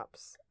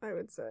 tops, I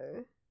would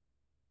say.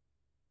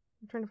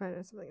 I'm trying to find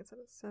something instead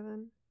of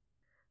 7.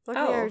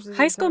 Luckily, ours Oh, is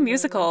High in School Tokyo,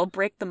 Musical,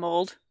 Break the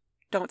Mold.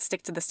 Don't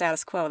stick to the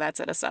status quo. That's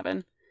at a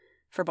 7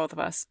 for both of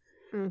us.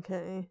 though.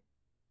 Okay.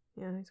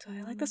 Yeah. Do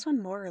I like this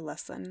one more or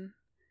less than?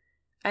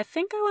 I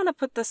think I want to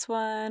put this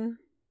one.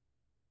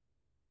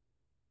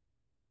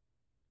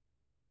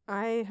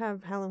 I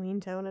have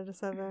Halloween Town at a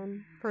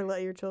 7 for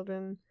Let Your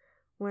Children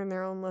Learn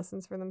Their Own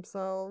Lessons for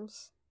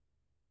Themselves.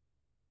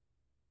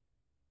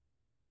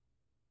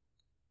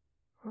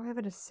 Or I have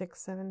it a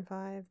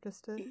 6.75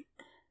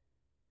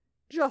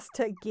 just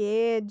to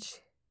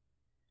gauge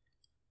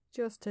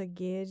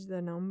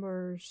the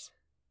numbers.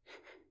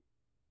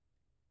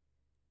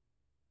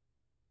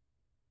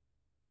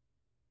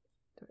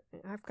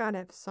 I've got to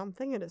have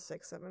something at a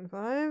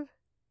 6.75.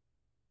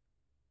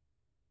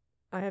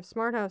 I have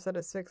Smart House at a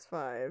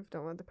 6.5.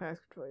 Don't let the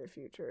past control your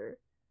future.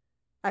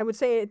 I would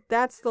say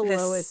that's the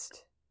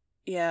lowest.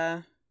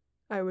 Yeah.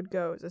 I would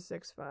go as a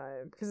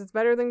 6.5 because it's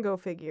better than Go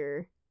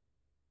Figure.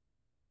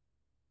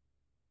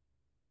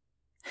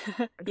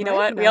 You know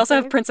what? We also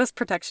have Princess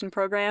Protection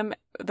Program.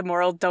 The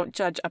moral: don't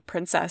judge a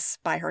princess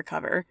by her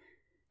cover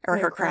or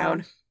her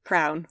crown.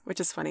 Crown, which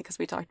is funny because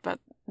we talked about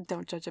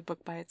don't judge a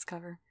book by its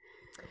cover.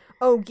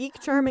 Oh, Geek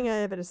Charming, I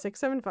have it a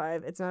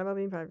 6.75. It's not about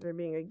being popular,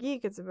 being a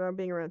geek. It's about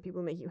being around people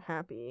who make you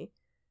happy.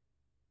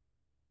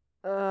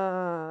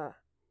 Yeah.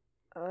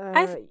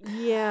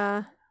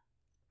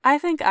 I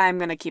think I'm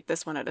gonna keep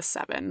this one at a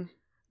 7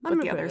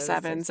 with the other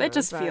 7s. It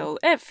just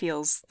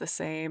feels the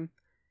same.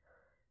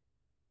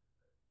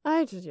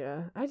 I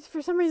just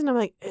for some reason I'm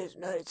like, it's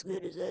not as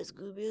good as High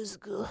School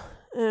Musical,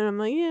 and I'm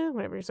like, yeah,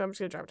 whatever. So I'm just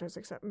gonna drop it to a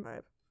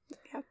 6.75.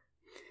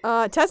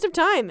 Yeah. Test of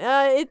Time.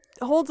 It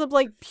holds up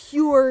like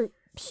pure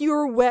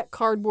wet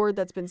cardboard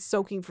that's been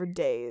soaking for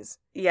days.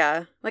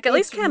 Yeah, like at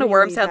least Can of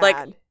Worms had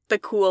like the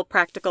cool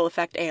practical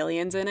effect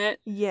aliens in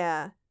it.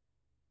 Yeah.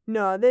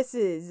 No, this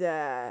is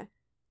the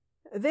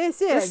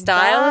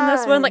style in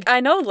this one. Like I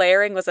know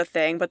layering was a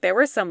thing, but there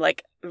were some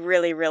like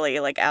really, really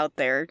like out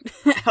there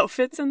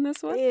outfits in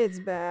this one. It's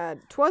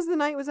bad. 'Twas the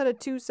Night was at a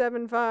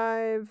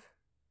 2.75.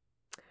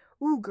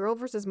 Ooh, Girl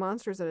vs.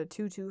 Monsters at a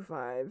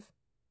 2.25.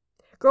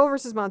 Girl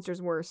vs.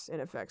 Monsters worse in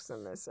effects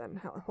than this and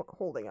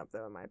holding up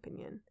though, in my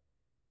opinion.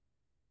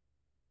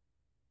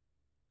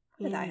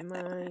 What did I have in my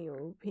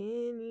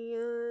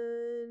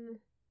opinion.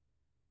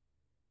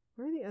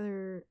 Where are the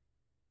other?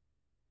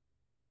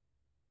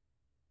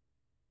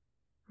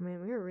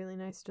 Man, we were really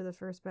nice to the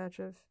first batch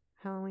of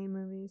Halloween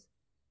movies.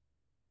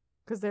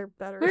 Because they're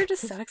better. We were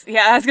just so excited.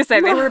 Yeah, I was going to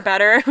say, they were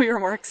better. We were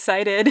more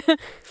excited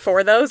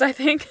for those, I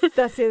think.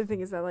 That's the other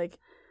thing is that, like,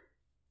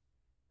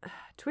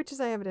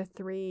 Twitches I have it a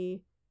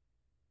 3.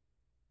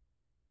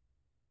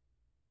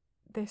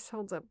 This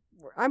holds up.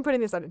 I'm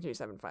putting this at a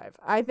 2.75.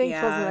 I think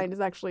 12 the Night is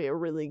actually a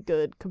really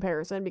good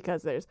comparison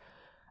because there's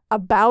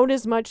about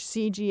as much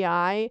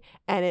CGI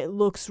and it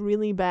looks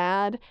really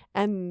bad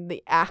and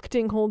the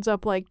acting holds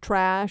up like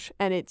trash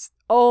and it's,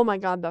 oh my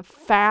god, the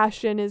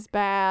fashion is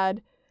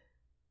bad.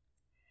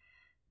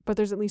 But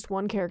there's at least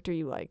one character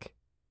you like.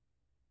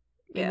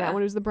 Yeah. And that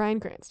one was the Bryan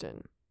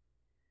Cranston.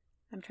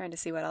 I'm trying to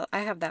see what else. I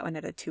have that one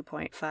at a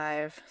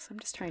 2.5. So I'm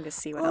just trying to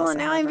see what else. Oh,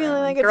 now I'm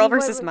feeling like Girl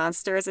vs.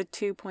 Monster is a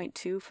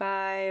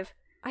 2.25.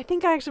 I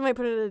think I actually might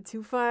put it at a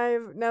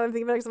 2.5. Now I'm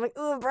thinking about it because I'm like,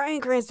 oh, Bryan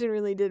Cranston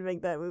really did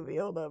make that movie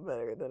hold up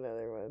better than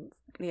other ones.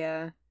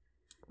 Yeah.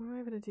 What do I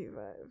have at a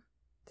 2.5?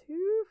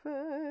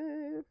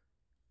 2.5.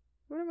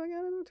 What have I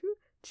got at a 2?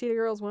 Cheetah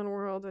Girls, One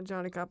World, and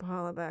Johnny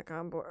Capohala back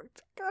on board.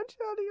 Got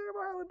Johnny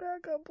Capohala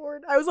back on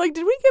board. I was like,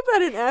 did we give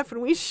that an F?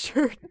 And we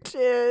sure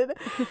did.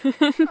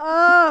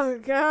 Oh,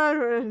 God,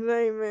 what a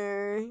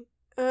nightmare.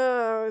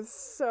 Oh, it's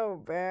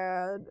so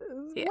bad.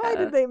 Yeah. Why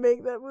did they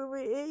make that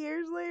movie 8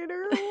 years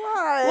later?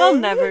 Why? We'll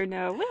never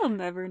know. We'll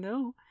never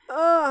know.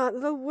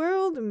 The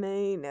world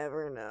may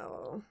never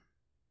know.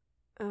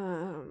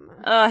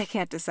 I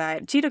can't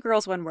decide. Cheetah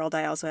Girls, One World,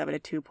 I also have it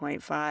at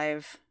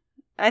 2.5.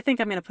 I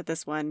think I'm going to put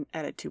this one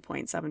at a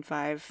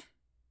 2.75.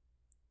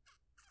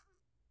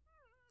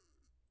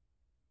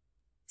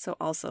 So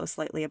also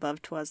slightly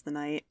above 'Twas the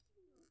Night.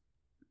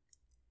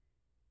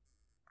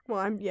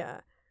 Well,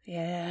 yeah.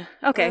 Yeah.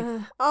 Okay.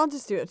 I'll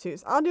just do a 2.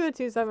 I'll do a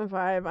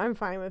 2.75. I'm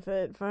fine with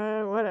it.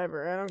 Fine,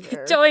 whatever. I don't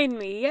care. Join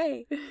me.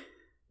 Yay.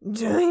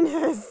 Join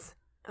us.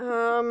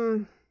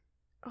 Oh,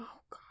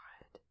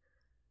 God.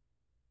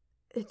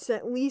 It's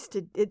at least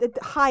at the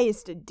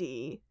highest a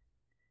D.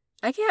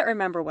 I can't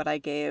remember what I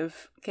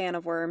gave Can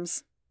of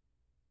Worms.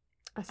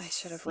 I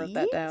should have wrote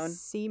that down.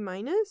 C-?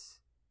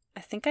 I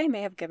think I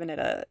may have given it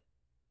a...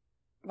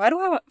 Why do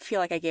I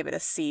feel like I gave it a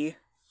C?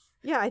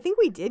 Yeah, I think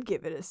we did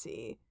give it a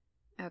C.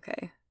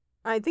 Okay.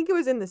 I think it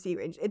was in the C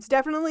range. It's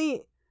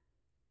definitely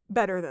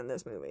better than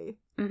this movie.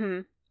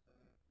 Mm-hmm.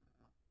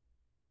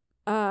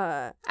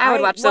 I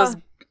would watch those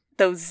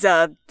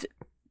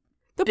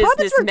the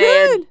puppets were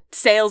good.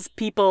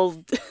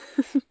 Salespeople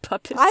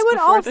puppets. I would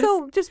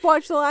also just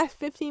watch the last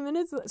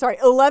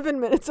 11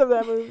 minutes of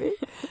that movie.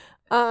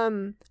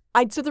 So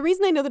the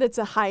reason I know that it's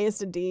the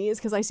highest a D is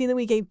because I see that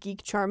we gave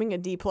Geek Charming a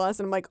D+, and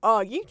I'm like,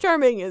 oh, Geek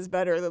Charming is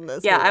better than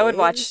this. Yeah, movie.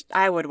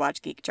 I would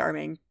watch Geek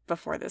Charming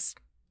before this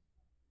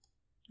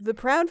The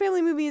Proud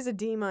Family movie is a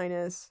D-.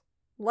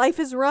 Life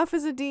is Rough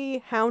is a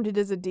D. Hounded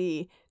is a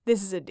D.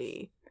 This is a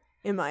D,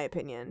 in my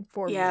opinion,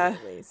 for me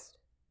at least.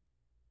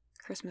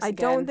 Christmas I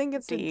Again, don't think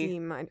it's D. a D-.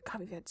 God,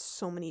 we've had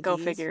so many Ds. Go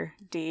figure,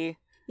 D.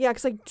 Yeah,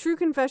 because like True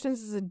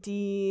Confessions is a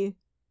D-.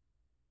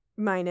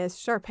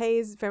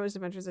 Sharpay's Fabulous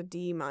Adventure is a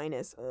D-.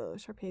 Oh,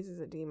 Sharpay's is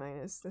a D-.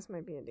 This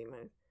might be a D-.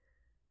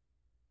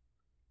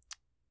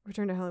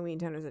 Return to Halloween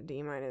Town is a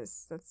D-.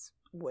 That's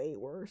way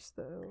worse,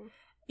 though.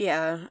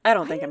 Yeah, I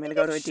don't think I'm gonna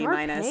go to a D-.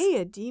 Sharpay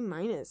a D-.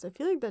 I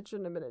feel like that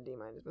shouldn't have been a D-,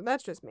 but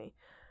that's just me.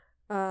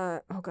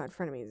 Oh god,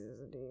 Frenemies is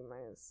a D-.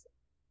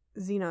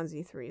 Xenon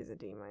Z3 is a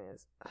D-.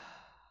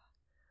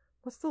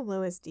 What's the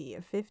lowest D?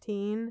 A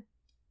 15?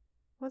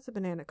 What's a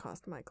banana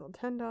cost, Michael?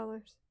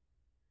 $10?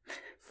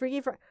 Freaky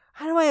Friday.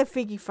 How do I have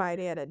Freaky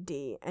Friday at a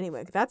D?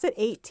 Anyway, that's at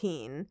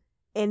 18.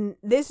 And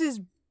this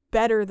is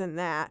better than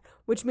that,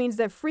 which means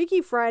that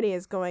Freaky Friday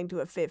is going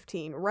to a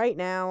 15 right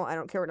now. I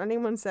don't care what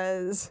anyone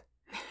says.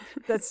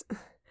 That's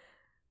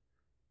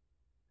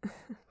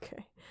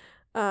okay.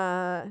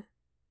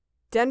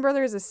 Den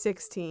Brother is a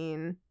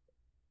 16.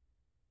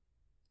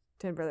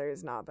 Den Brother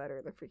is not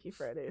better than Freaky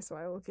Friday, so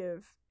I will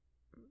give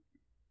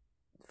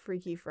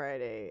Freaky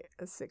Friday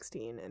a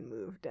 16 and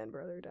move Den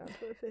Brother down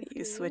to a 15.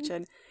 You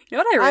switching. You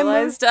know what I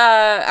realized?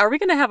 Are we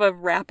gonna have a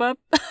wrap up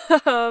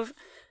of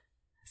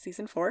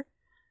season 4?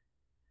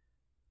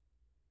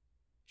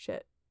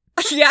 Shit.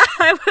 Yeah,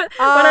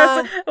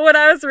 when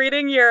I was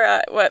reading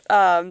your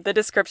the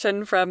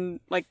description from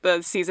like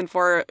the season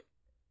 4,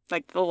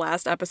 like the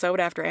last episode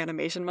after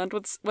Animation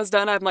Month was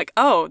done, I'm like,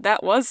 oh,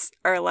 that was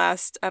our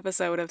last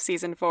episode of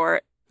season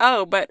 4.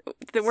 Oh, but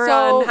we're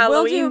on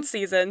Halloween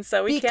season,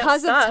 so we can't stop.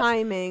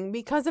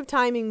 Because of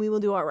timing, we will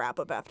do our wrap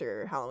up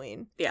after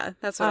Halloween. Yeah,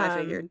 that's what I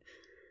figured.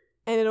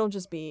 And it'll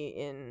just be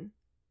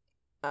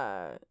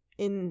it'll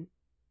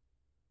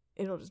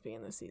just be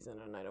in this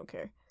season, and I don't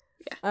care.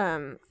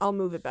 Yeah. I'll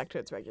move it back to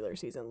its regular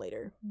season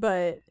later.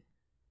 But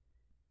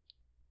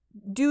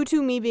due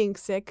to me being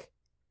sick,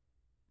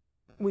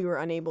 we were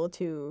unable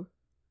to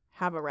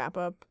have a wrap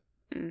up.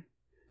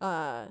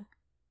 But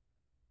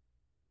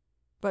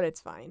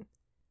it's fine.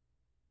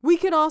 We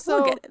could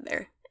also we'll get in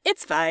there.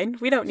 It's fine.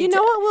 We don't need to. You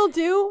know what we'll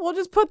do? We'll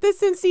just put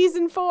this in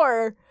season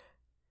 4.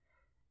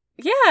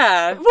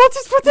 Yeah. We'll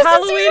just put this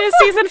Halloween in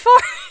season 4.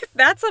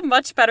 That's a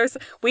much better...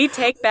 We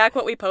take back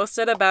what we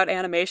posted about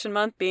Animation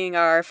Month being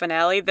our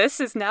finale.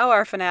 This is now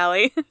our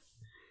finale.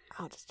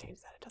 I'll just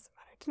change that. It doesn't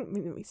matter. I didn't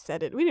mean we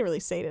said it. We didn't really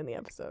say it in the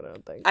episode, I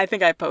don't think. I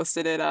think I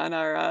posted it on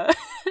our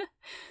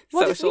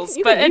well, socials,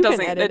 you but can it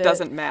doesn't matter. It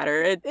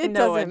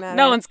doesn't matter.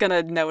 No one's going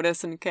to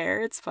notice and care.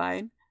 It's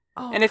fine.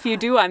 Oh, and if you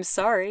do, I'm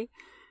sorry.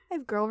 I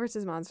have Girl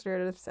vs. Monster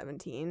at a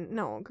 17.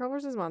 No, Girl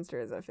vs.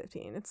 Monster is a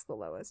 15. It's the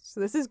lowest. So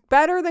this is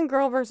better than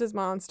Girl vs.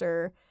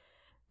 Monster,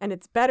 and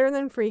it's better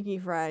than Freaky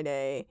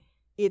Friday.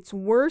 It's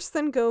worse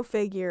than Go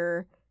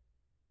Figure.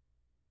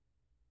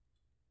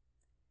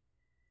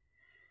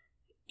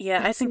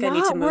 Yeah, I think I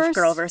need to move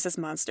Girl vs.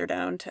 Monster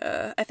down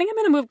to... I think I'm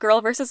going to move Girl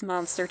vs.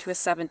 Monster to a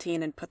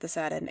 17 and put this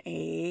at an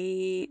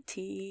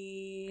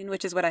 18,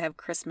 which is what I have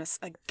Christmas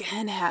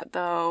Again at,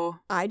 though.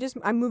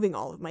 I'm moving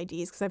all of my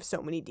Ds because I have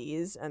so many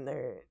Ds and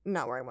they're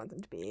not where I want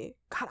them to be.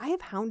 God, I have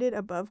Hounded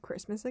above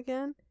Christmas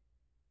Again?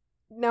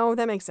 No,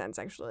 that makes sense,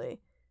 actually.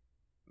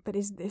 But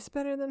is this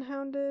better than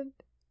Hounded?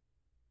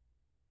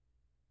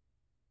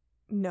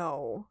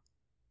 No.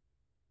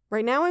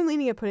 Right now I'm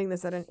leaning at putting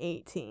this at an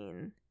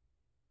 18.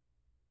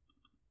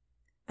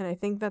 And I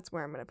think that's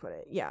where I'm going to put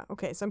it. Yeah,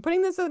 okay, so I'm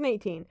putting this at an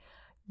 18.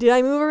 Did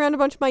I move around a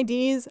bunch of my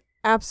Ds?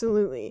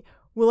 Absolutely.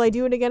 Will I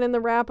do it again in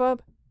the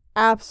wrap-up?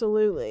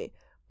 Absolutely.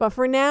 But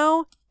for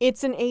now,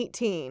 it's an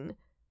 18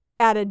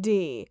 at a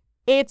D.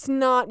 It's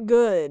not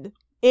good.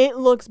 It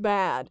looks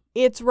bad.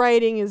 Its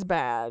writing is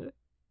bad.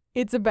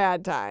 It's a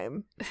bad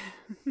time.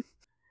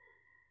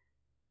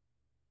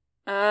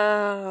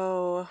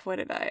 Oh, what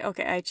did I...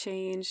 Okay, I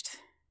changed...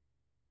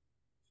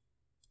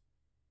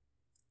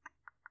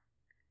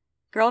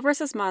 Girl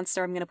vs.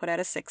 Monster, I'm going to put at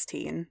a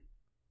 16.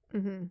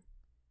 Mm-hmm.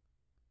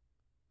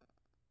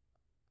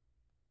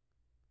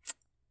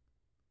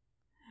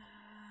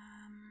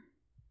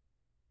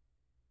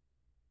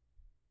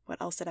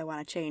 What else did I want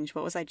to change?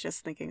 What was I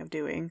just thinking of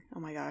doing? Oh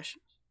my gosh.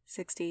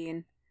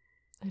 16.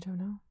 I don't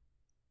know.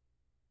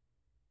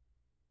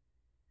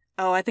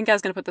 Oh, I think I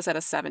was going to put this at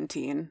a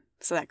 17.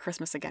 So that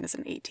Christmas Again is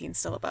an 18,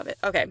 still above it.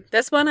 Okay,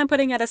 this one I'm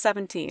putting at a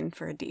 17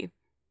 for a D.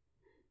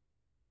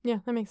 Yeah,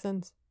 that makes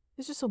sense.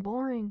 It's just so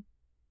boring.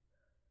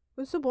 It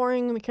was so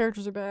boring and the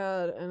characters are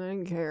bad and I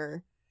didn't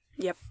care.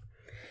 Yep.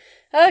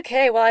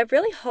 Okay, well, I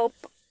really hope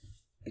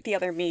The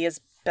Other Me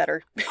is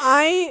better.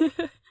 I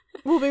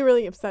will be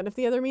really upset if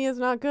The Other Me is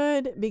not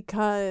good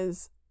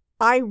because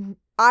I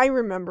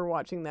remember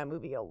watching that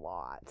movie a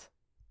lot.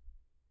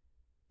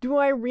 Do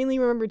I really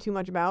remember too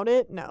much about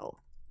it? No.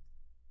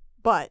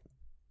 But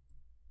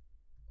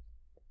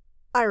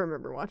I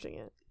remember watching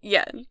it.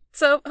 Yeah.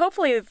 So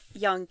hopefully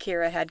young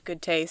Kira had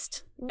good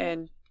taste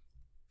and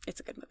it's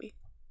a good movie.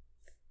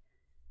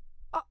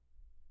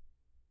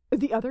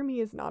 The Other Me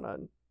is not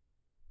on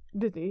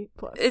Disney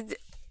Plus.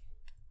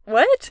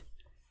 What?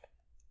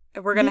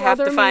 We're gonna The have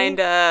to Other Me find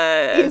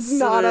a is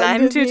not on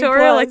slime Disney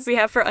tutorial like Plus. we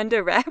have for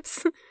Under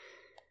Wraps.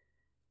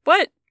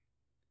 What?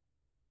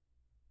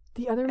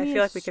 The Other I Me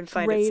feel is like we can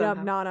find it straight up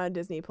somehow. not on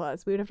Disney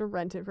Plus. We would have to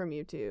rent it from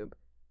YouTube.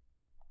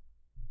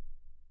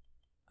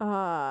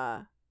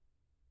 Well,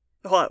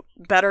 it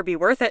better be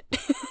worth it.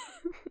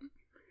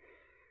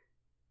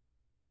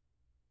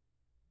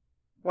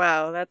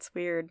 Wow, that's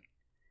weird.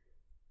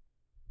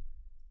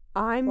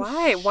 I'm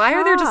Why? Why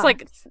are there just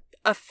like shocked.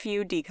 a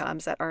few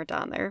DCOMs that aren't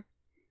on there?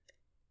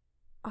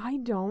 I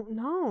don't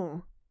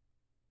know.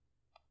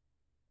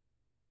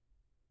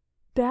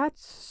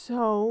 That's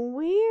so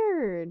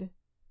weird.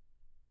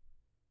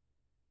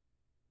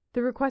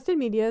 The requested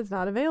media is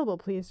not available.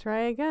 Please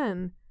try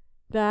again.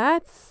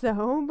 That's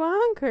so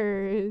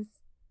bonkers.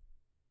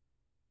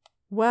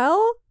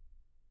 Well,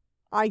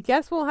 I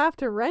guess we'll have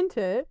to rent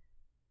it.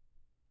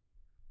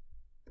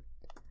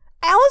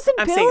 Allison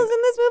I'm Pill seeing is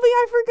in this movie.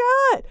 I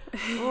forgot.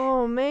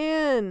 Oh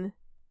man.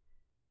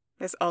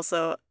 There's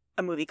also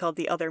a movie called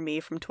The Other Me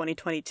from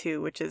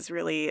 2022, which is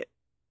really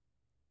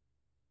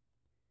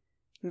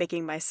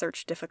making my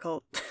search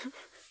difficult.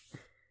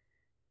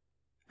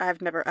 I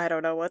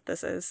don't know what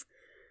this is.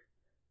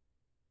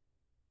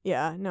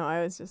 Yeah, no,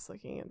 I was just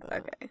looking at that.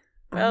 Okay.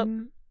 Well,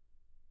 I'm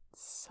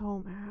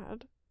so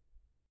mad.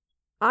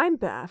 I'm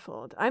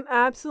baffled. I'm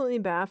absolutely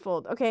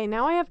baffled. Okay,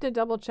 now I have to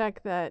double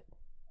check that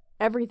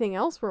everything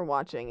else we're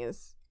watching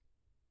is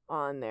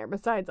on there,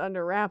 besides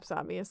Under Wraps,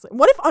 obviously.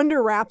 What if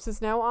Under Wraps is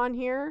now on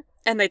here?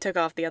 and they took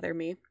off The Other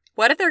Me.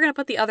 What if they're going to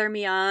put The Other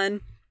Me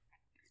on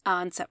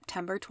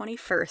September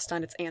 21st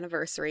on its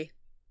anniversary?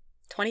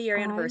 20-year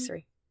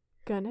anniversary.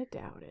 Gonna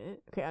doubt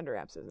it. Okay, Under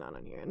Wraps is not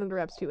on here. And Under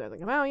Wraps 2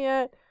 hasn't come out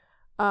yet.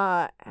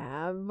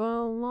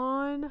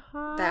 Avalon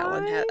High? That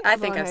one has. I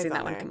think Avalon I've High's seen that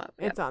on one there. come up.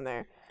 It's on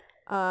there.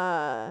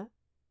 I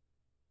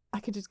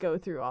could just go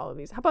through all of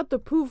these. How about the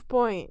Poof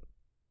Point?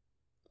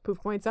 Poof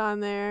Point's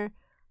on there.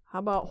 How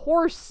about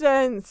Horse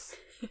Sense?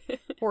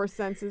 Horse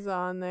Sense is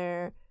on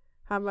there.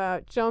 How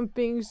about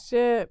Jumping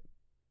Ship?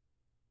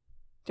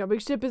 Jumping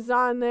Ship is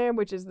on there,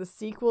 which is the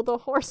sequel to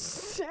Horse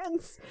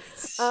Sense.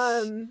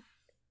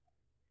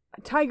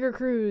 Tiger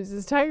Cruise.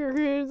 Is Tiger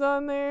Cruise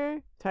on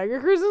there?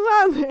 Tiger Cruise is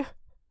on there.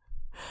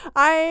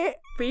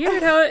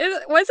 Weird.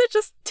 Was it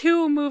just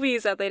 2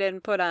 movies that they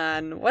didn't put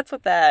on? What's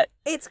with that?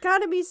 It's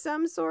gotta be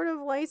some sort of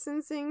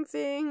licensing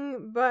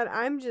thing, but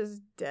I'm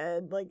just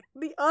dead. Like,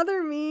 The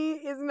Other Me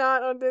is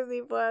not on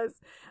Disney Plus.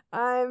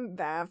 I'm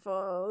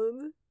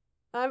baffled.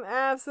 I'm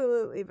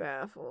absolutely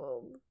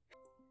baffled.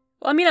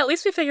 Well, I mean, at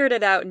least we figured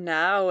it out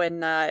now and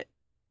not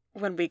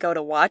when we go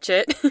to watch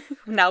it.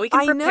 Now we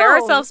can I prepare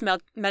know. ourselves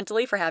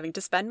mentally for having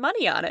to spend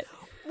money on it.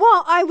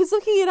 Well, I was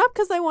looking it up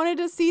because I wanted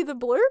to see the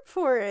blurb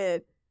for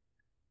it.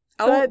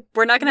 Oh, But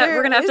we're gonna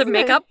have to isn't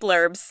make it? up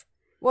blurbs.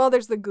 Well,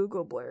 there's the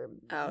Google blurb.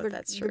 Oh,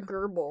 that's true. The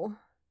Gerbil.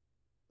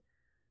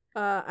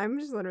 I'm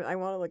just literally, I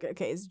want to look at,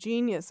 okay, is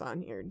Genius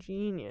on here?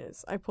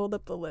 Genius. I pulled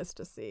up the list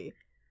to see.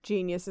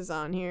 Genius is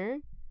on here.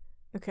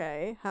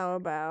 Okay, how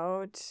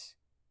about,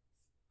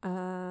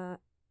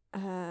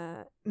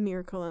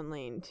 Miracle in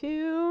Lane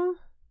 2?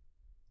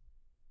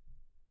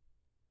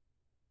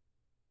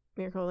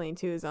 Miracle in Lane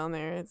 2 is on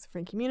there. It's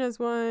Frankie Muniz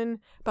one.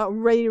 About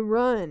Ready to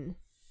Run.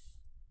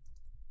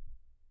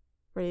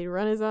 Ready to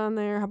Run is on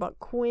there. How about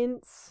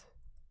Quince?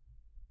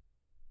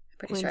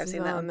 Pretty sure I've Quince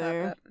seen is that on one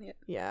there. pop up. Yeah.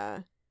 Yeah.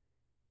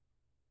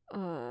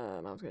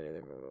 Mom's gonna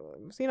do.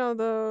 I've seen all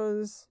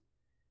those.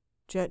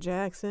 Jet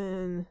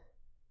Jackson.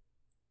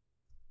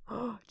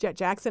 Jet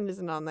Jackson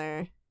isn't on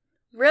there.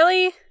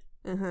 Really?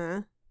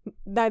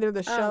 Neither the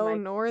Oh show my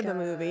nor the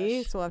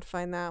movie, gosh. so we'll have to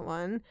find that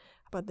one.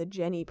 How about the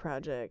Jenny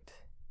Project?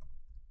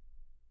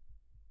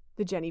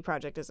 The Jenny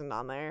Project isn't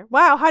on there.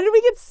 Wow, how did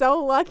we get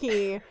so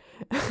lucky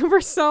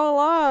for so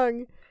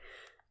long?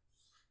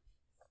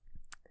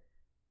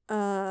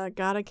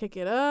 Gotta Kick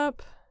It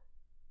Up.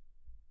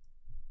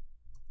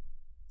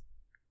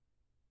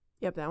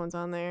 Yep, that one's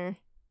on there.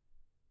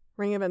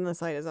 Ring of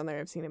Endless Light is on there.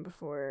 I've seen it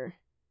before.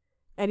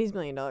 Eddie's $1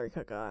 Million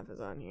Cook-Off is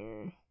on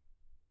here.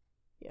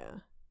 Yeah.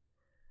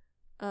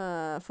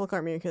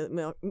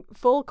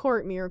 Full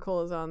Court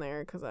Miracle is on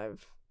there because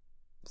I've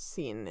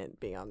seen it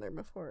be on there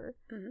before.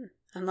 Mm-hmm.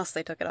 Unless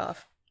they took it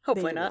off.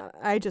 Hopefully They did not.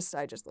 I just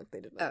looked.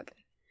 They did not. Okay.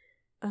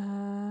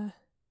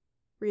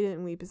 Read It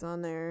and Weep is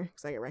on there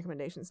because I get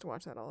recommendations to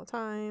watch that all the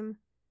time.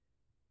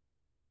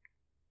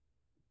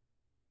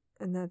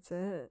 And that's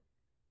it.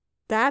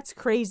 That's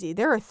crazy.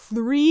 There are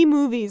 3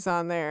 movies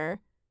on there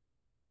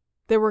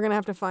that we're gonna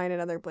have to find in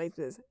other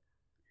places.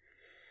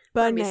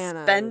 Bananas. Are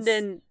we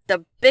spending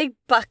the big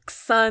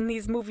bucks on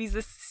these movies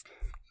this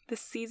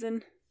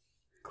season?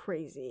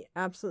 Crazy.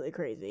 Absolutely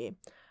crazy.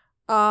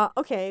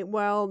 Okay,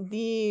 well,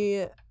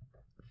 the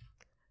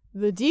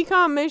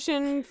decom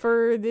mission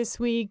for this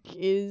week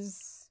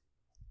is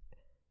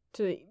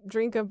to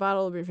drink a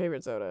bottle of your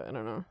favorite soda. I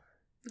don't know.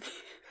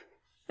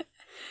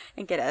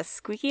 And get a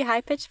squeaky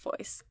high-pitched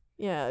voice.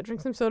 Yeah,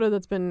 drink some soda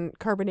that's been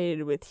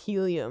carbonated with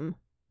helium.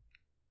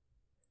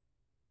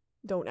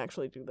 Don't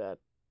actually do that.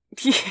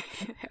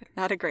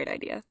 Not a great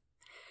idea.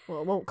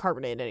 Well, it won't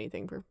carbonate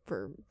anything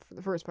for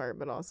the first part,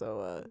 but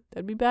also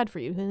that'd be bad for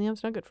you.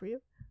 Helium's not good for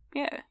you.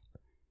 Yeah.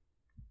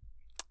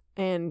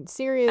 And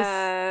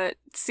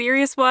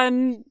serious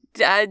one.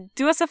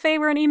 Do us a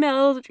favor and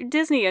email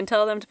Disney and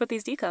tell them to put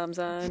these DCOMs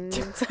on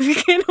so we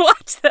can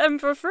watch them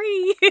for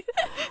free.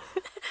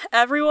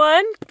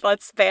 Everyone,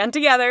 let's band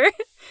together.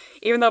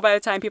 Even though by the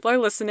time people are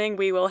listening,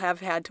 we will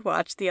have had to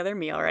watch The Other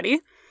Me already.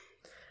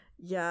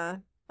 Yeah.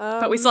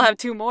 But we still have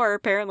 2 more,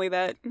 apparently,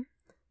 that...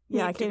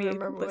 Yeah, I can't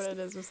remember what it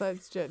is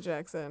besides Jet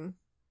Jackson.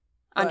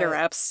 Under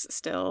wraps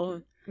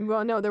still.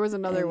 Well, no, there was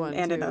another one,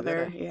 and too.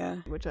 another, yeah.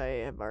 Which I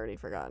have already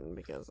forgotten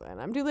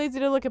and I'm too lazy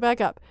to look it back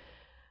up.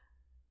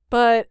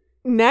 But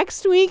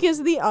next week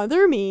is The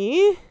Other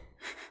Me.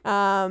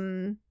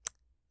 One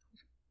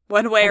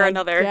way or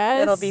another,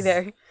 it'll be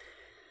there.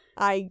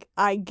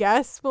 I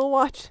guess we'll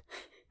watch...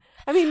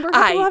 I mean, we'll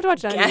have to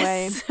watch it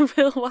anyway.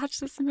 We'll watch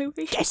this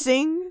movie.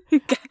 Guessing?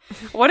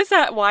 What is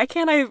that? Why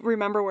can't I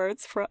remember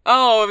words from...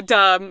 Oh,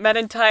 duh, Men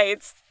in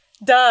Tights.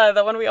 Duh,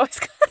 the one we always...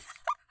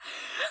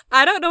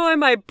 I don't know why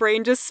my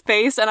brain just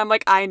spaced, and I'm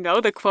like, I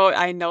know the quote,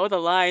 I know the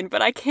line,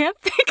 but I can't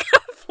think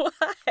of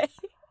why.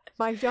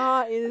 My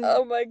jaw is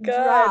oh my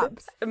god. dropped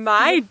to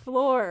the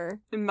floor.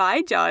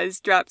 My jaw is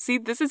dropped. See,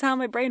 this is how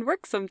my brain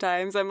works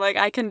sometimes. I'm like,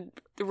 I can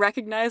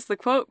recognize the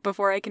quote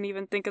before I can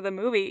even think of the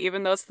movie,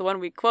 even though it's the one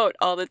we quote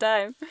all the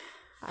time.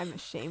 I'm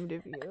ashamed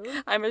of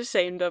you. I'm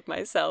ashamed of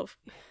myself.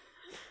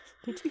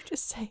 Did you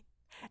just say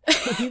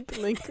Abe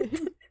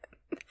Lincoln?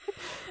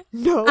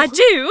 No. I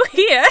do,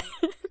 here.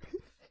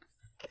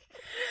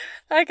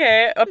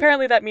 Okay,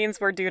 apparently that means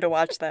we're due to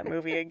watch that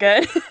movie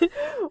again.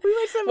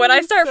 When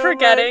I start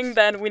forgetting,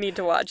 then we need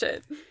to watch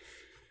it.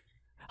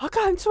 I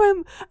can't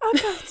swim.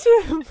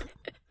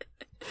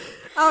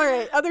 All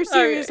right, other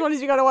serious one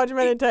is you gotta watch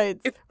Men in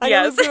Tights. I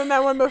know we've done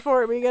that one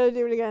before, but you gotta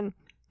do it again.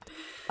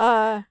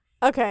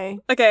 Okay.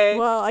 Okay.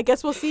 Well, I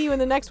guess we'll see you in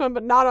the next one,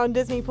 but not on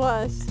Disney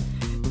Plus.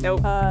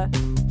 Nope.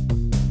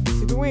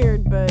 Super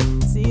weird, but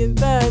see you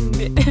then.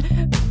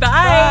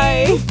 Bye.